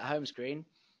back to that home screen,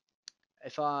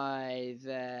 if I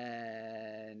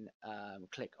then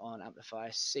click on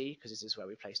amplifier C, because this is where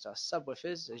we placed our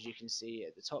subwoofers, as you can see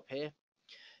at the top here.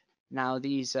 Now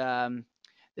these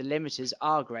the limiters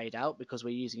are grayed out because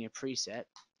we're using a preset,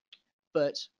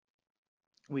 but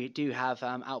we do have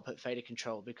output fader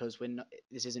control because we're not,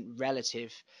 this isn't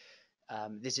relative.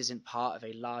 This isn't part of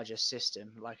a larger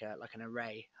system like an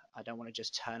array. I don't want to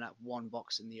just turn up one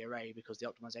box in the array because the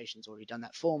optimization's already done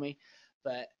that for me.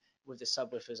 But with the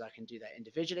subwoofers, I can do that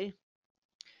individually.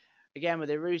 Again, with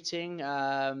the routing,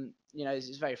 this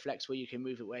is very flexible. You can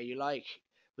move it where you like.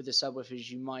 With the subwoofers,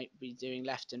 you might be doing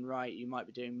left and right. You might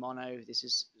be doing mono. This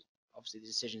is obviously the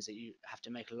decisions that you have to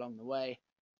make along the way.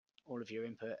 All of your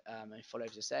input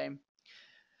follows the same.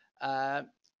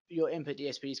 Your input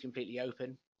DSP is completely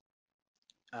open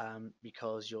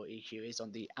because your EQ is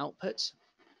on the output.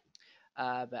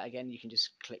 But again, you can just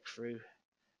click through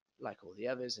like all the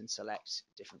others and select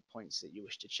different points that you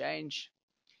wish to change.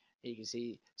 You can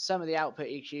see some of the output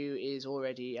EQ is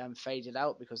already faded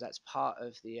out because that's part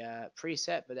of the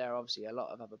preset, but there are obviously a lot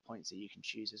of other points that you can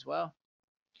choose as well.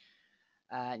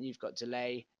 And you've got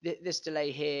delay. This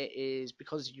delay here is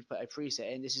because you put a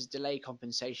preset in. This is delay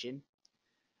compensation.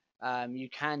 You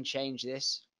can change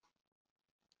this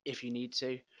if you need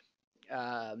to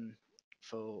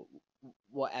for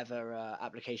whatever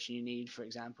application you need. For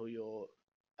example, your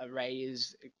array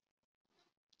is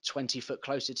 20 foot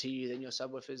closer to you than your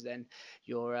subwoofers, then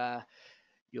your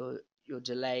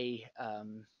delay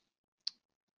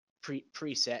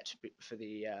preset for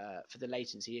the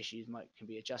latency issues can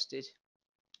be adjusted.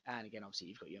 And again, obviously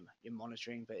you've got your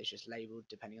monitoring, but it's just labeled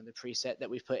depending on the preset that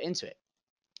we've put into it.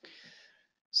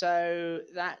 So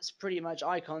that's pretty much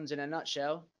Icons in a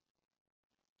nutshell.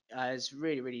 It's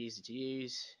really easy to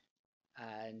use,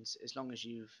 and as long as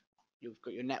you've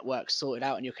got your network sorted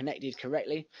out and you're connected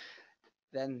correctly,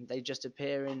 then they just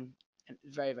appear in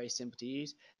very simple to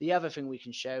use. The other thing we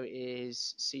can show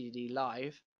is CDD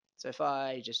Live. So if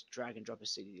I just drag and drop a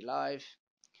CDD Live,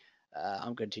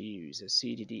 I'm going to use a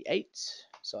CDD 8.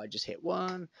 So I just hit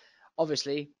 1.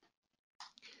 Obviously,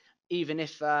 even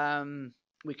if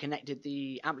we connected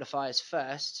the amplifiers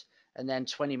first, and then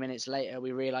 20 minutes later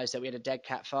we realized that we had a dead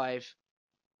Cat 5,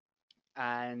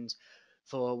 and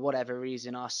for whatever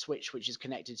reason our switch, which is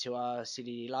connected to our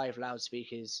CDD Live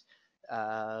loudspeakers,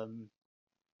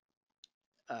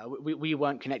 we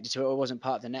weren't connected to it or wasn't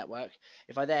part of the network.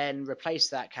 If I then replace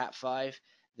that Cat 5,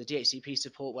 the DHCP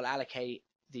support will allocate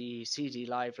the CDD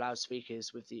Live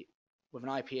loudspeakers with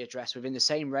an IP address within the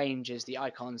same range as the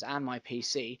Icons and my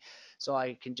PC. So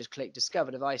I can just click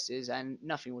Discover Devices and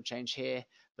nothing will change here,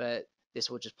 but this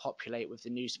will just populate with the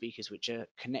new speakers which are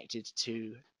connected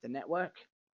to the network.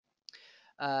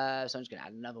 So I'm just going to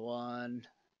add another one.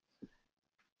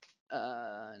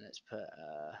 Let's put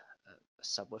a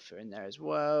subwoofer in there as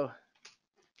well.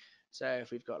 So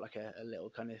if we've got like a little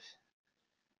kind of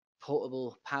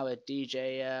portable powered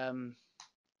DJ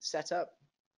setup,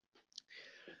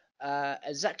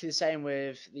 exactly the same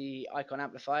with the Icon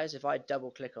amplifiers. If I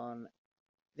double click on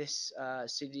this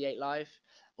CDD8 Live,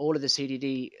 all of the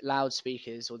CDD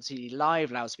loudspeakers or the CDD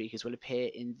Live loudspeakers will appear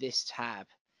in this tab.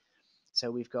 So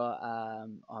we've got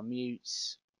our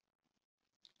mutes,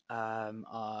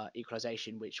 our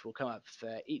equalization, which will come up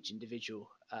for each individual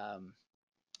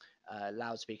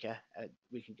loudspeaker.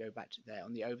 We can go back to there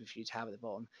on the overview tab at the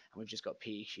bottom, and we've just got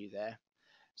PEQ there.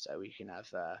 So we can have,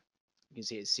 you can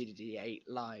see it's CDD8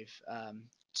 Live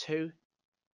 2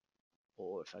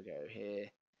 or if I go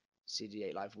here,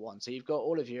 CD8 Live 1. So you've got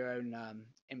all of your own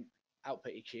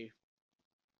output EQ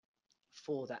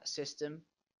for that system.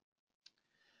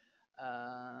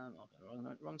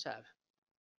 Wrong tab.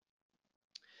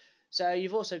 So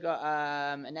you've also got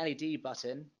an LED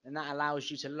button, and that allows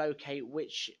you to locate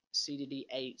which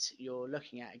CDD8 you're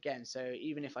looking at again. So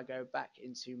even if I go back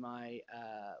into my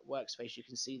workspace, you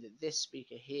can see that this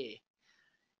speaker here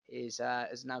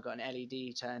has now got an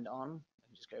LED turned on. I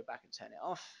can just go back and turn it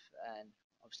off, and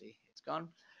obviously it's gone.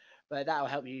 But that will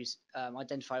help you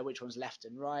identify which one's left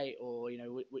and right, or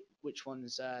which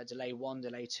one's delay 1,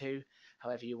 delay 2,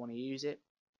 however you want to use it.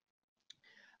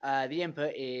 The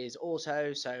input is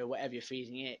auto, so whatever you're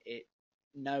feeding it, it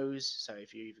knows. So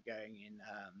if you're either going in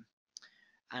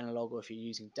analog or if you're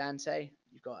using Dante,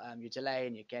 you've got your delay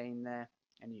and your gain there,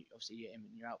 and obviously your in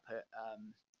and your output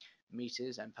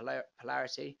meters and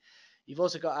polarity. You've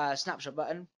also got a snapshot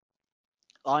button.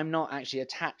 I'm not actually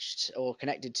attached or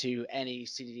connected to any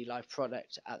CDD Live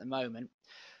product at the moment,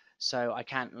 so I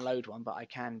can't load one, but I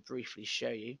can briefly show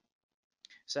you.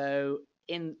 So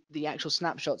in the actual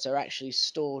snapshots are actually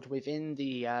stored within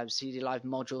the CDD Live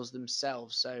modules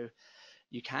themselves, so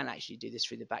you can actually do this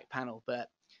through the back panel.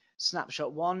 But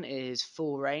snapshot 1 is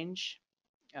full range.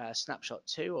 Snapshot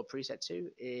 2 or preset 2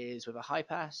 is with a high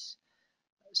pass.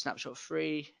 Snapshot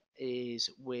 3 is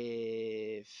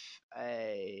with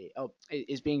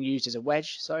is being used as a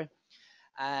wedge, sorry.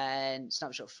 And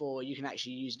snapshot 4 you can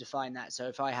actually use to define that. So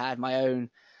if I had my own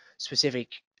specific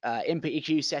input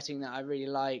EQ setting that I really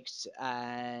liked,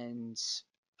 and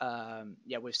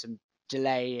with some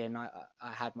delay, and I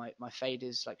had my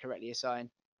faders like correctly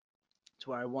assigned to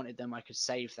where I wanted them, I could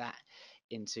save that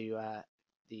into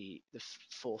the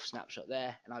fourth snapshot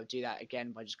there, and I would do that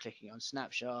again by just clicking on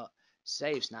snapshot,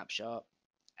 save snapshot,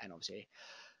 and obviously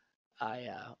I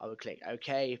would click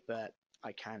OK, but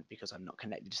I can't because I'm not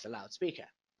connected to the loudspeaker.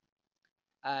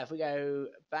 If we go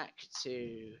back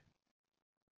to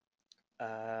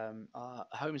our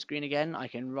home screen again, I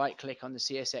can right click on the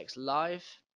CSX Live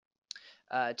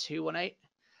 218,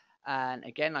 and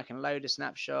again I can load a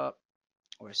snapshot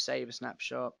or save a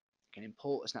snapshot. I can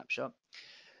import a snapshot.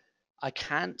 I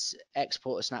can't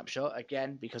export a snapshot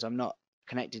again because I'm not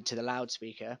connected to the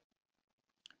loudspeaker.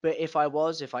 But if I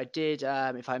made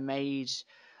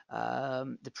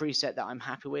the preset that I'm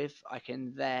happy with, I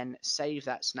can then save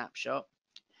that snapshot,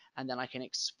 and then I can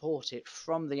export it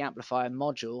from the amplifier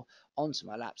module onto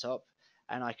my laptop,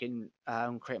 and I can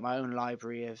create my own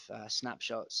library of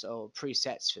snapshots or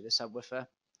presets for the subwoofer.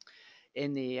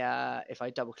 In the if I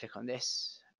double click on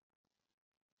this,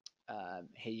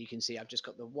 here you can see I've just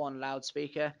got the one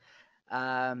loudspeaker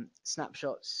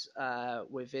snapshots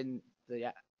within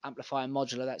the amplifier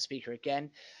module of that speaker. Again,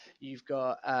 you've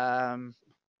got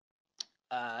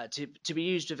to be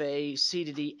used with a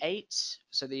CDD8,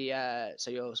 so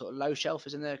your sort of low shelf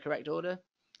is in the correct order,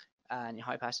 and your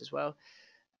high pass as well.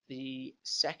 The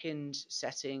second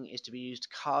setting is to be used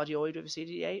cardioid with a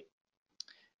CDD8.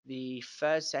 The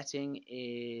third setting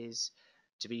is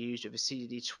to be used with a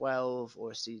CDD12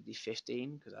 or a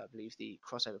CDD15, because I believe the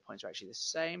crossover points are actually the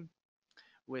same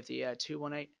with the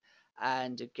 218.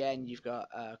 And again, you've got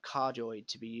a cardioid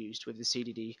to be used with the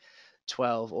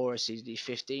CDD12 or a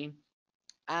CDD15.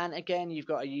 And again, you've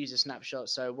got a user snapshot,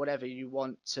 so whatever you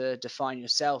want to define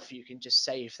yourself, you can just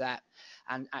save that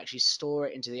and actually store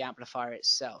it into the amplifier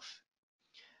itself.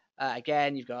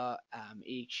 Again, you've got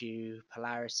EQ,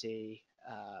 polarity,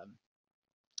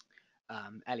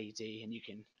 LED, and you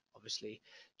can obviously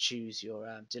choose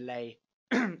your delay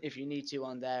if you need to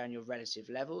on there, and your relative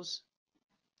levels.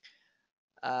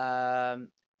 So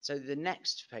the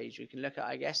next page we can look at,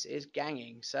 I guess, is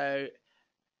ganging. So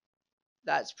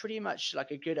that's pretty much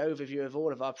like a good overview of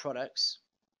all of our products.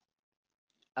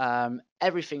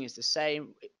 Everything is the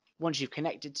same. Once you've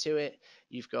connected to it,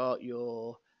 you've got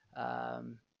your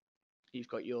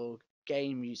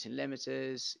gain, mutes and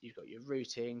limiters, you've got your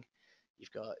routing,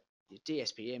 you've got your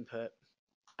DSP input,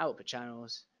 output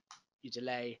channels, your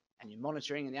delay, and your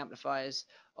monitoring and the amplifiers.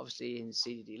 Obviously in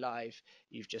CDD Live,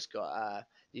 you've just got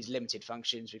these limited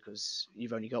functions because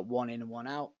you've only got one in and one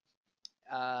out.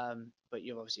 But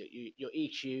you've obviously your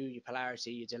EQ, your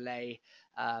polarity, your delay,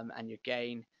 and your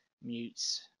gain,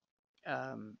 mutes,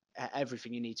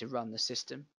 everything you need to run the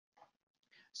system.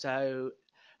 So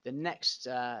the next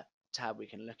tab we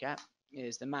can look at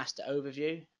is the master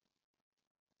overview.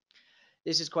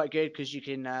 This is quite good because you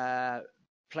can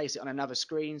place it on another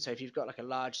screen. So if you've got like a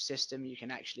large system, you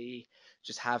can actually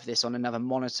just have this on another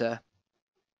monitor,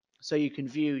 so you can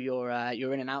view your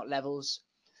in and out levels.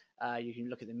 You can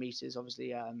look at the meters,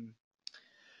 obviously,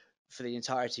 for the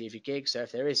entirety of your gig. So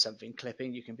if there is something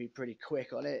clipping, you can be pretty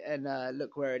quick on it and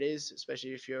look where it is.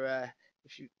 Especially if you're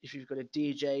if you've got a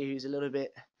DJ who's a little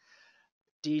bit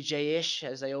DJ-ish,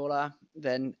 as they all are,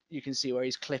 then you can see where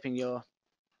he's clipping your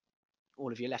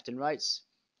all of your left and rights.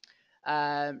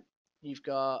 Um, you've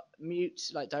got mute,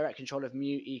 like direct control of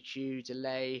mute, EQ,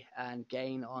 delay, and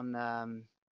gain on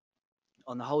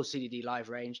the whole CDD live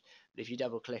range. But if you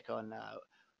double click on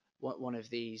one of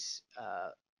these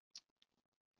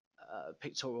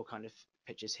pictorial kind of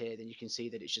pictures here, then you can see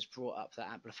that it's just brought up the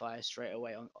amplifier straight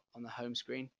away on the home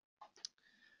screen.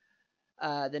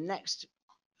 The next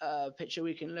picture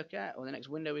we can look at, or the next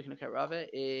window we can look at rather,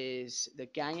 is the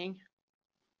ganging.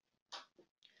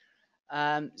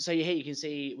 So here you can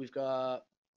see we've got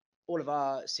all of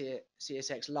our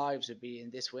CSX lives would be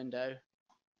in this window.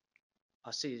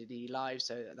 Our CDD lives,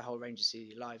 so the whole range of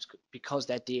CDD lives, because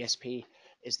their DSP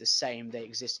is the same, they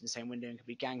exist in the same window and can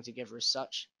be ganged together as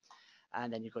such.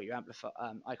 And then you've got your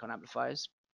icon amplifiers.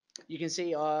 You can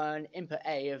see on input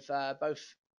A of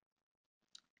both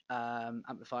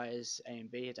amplifiers A and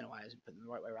B. I don't know why I didn't put them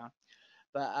the right way around,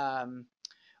 but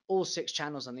all 6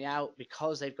 channels on the out,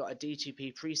 because they've got a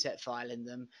D2P preset file in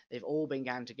them, they've all been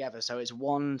ganged together. So it's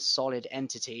one solid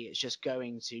entity. It's just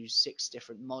going to 6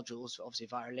 different modules, obviously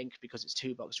via a link because it's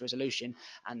 2-box resolution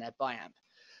and they're biamp.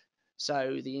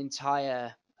 So the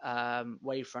entire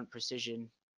Wavefront Precision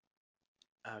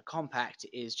compact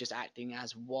is just acting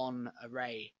as one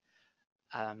array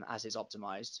as it's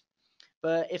optimized.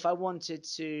 But if I wanted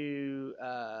to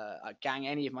gang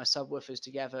any of my subwoofers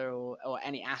together, or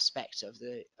any aspect of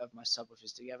my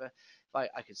subwoofers together,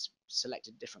 I could select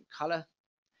a different color,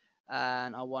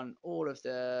 and I want all of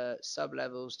the sub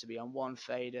levels to be on one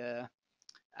fader,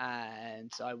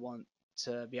 and I want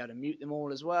to be able to mute them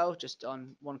all as well, just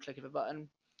on one click of a button.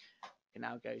 I can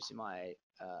now go to my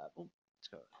let's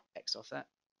go X off that.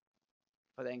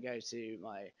 If I then go to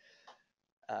my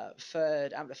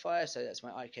third amplifier, so that's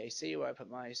my IKC where I put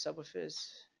my subwoofers.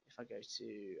 If I go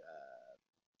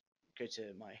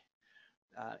to my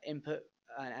input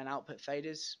and output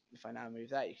faders, if I now move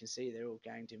that, you can see they're all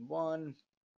ganged in one.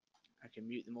 I can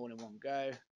mute them all in one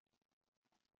go.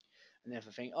 And then if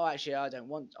I think, oh, actually, I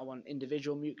want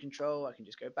individual mute control, I can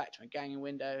just go back to my ganging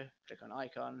window, click on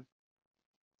icon,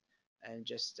 and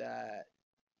just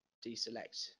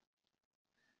deselect.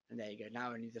 And there you go.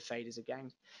 Now only the faders are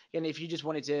ganged. Again, if you just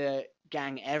wanted to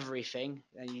gang everything,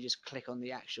 then you just click on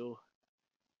the actual.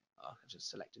 Oh, I'll just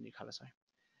select a new color. Sorry.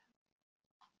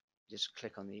 Just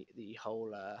click on the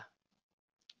whole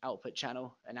output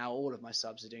channel, and now all of my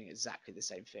subs are doing exactly the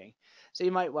same thing. So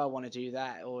you might well want to do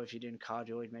that, or if you're doing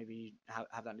cardioid, maybe you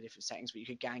have that in different settings. But you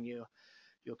could gang your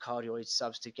cardioid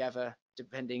subs together,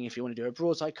 depending if you want to do a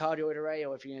broadside cardioid array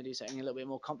or if you're going to do something a little bit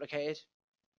more complicated.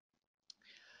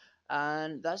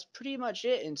 And that's pretty much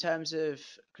it in terms of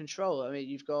control. I mean,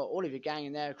 you've got all of your gang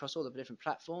in there across all the different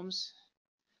platforms.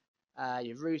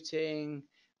 Your routing,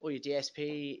 all your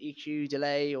DSP, EQ,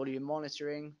 delay, all of your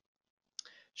monitoring.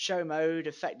 Show mode,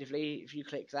 effectively, if you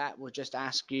click that, will just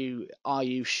ask you, are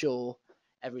you sure,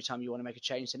 every time you want to make a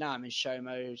change. So now I'm in show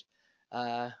mode.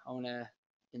 I want to,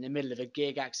 in the middle of a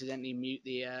gig, accidentally mute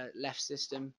the left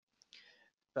system.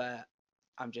 But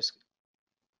I'm just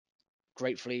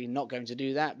gratefully not going to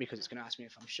do that because it's going to ask me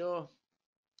if I'm sure,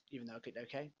 even though I clicked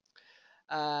OK.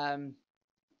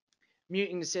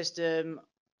 Muting the system,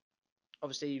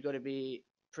 obviously you've got to be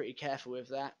pretty careful with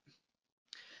that.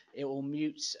 It will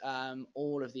mute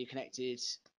all of the connected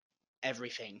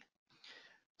everything.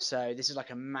 So this is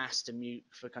like a master mute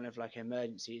for kind of like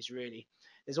emergencies, really.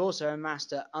 There's also a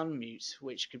master unmute,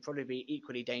 which could probably be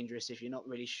equally dangerous if you're not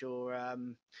really sure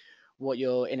what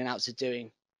your in and outs are doing.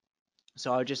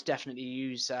 So I would just definitely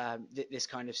use this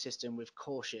kind of system with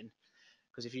caution,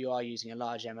 because if you are using a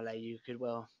large MLA, you could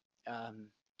well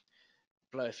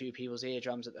blow a few people's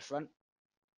eardrums at the front.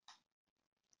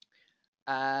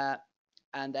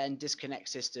 And then disconnect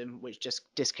system, which just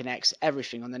disconnects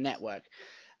everything on the network.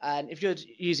 And if you're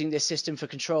using this system for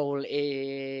control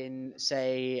in,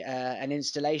 say, an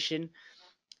installation,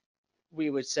 we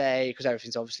would say, because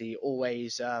everything's obviously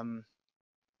always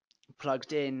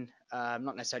plugged in,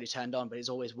 not necessarily turned on, but it's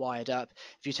always wired up.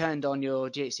 If you turned on your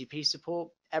DHCP support,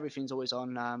 everything's always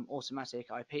on automatic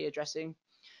IP addressing.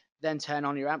 Then turn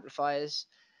on your amplifiers,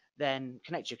 then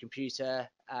connect your computer,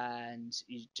 and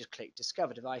you just click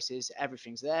Discover Devices.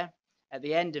 Everything's there. At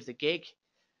the end of the gig,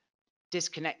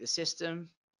 disconnect the system,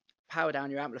 power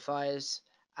down your amplifiers,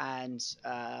 and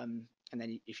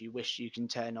then if you wish, you can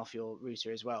turn off your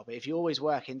router as well. But if you always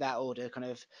work in that order, kind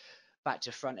of back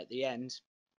to front at the end,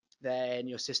 then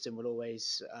your system will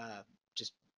always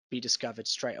just be discovered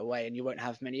straight away, and you won't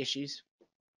have many issues.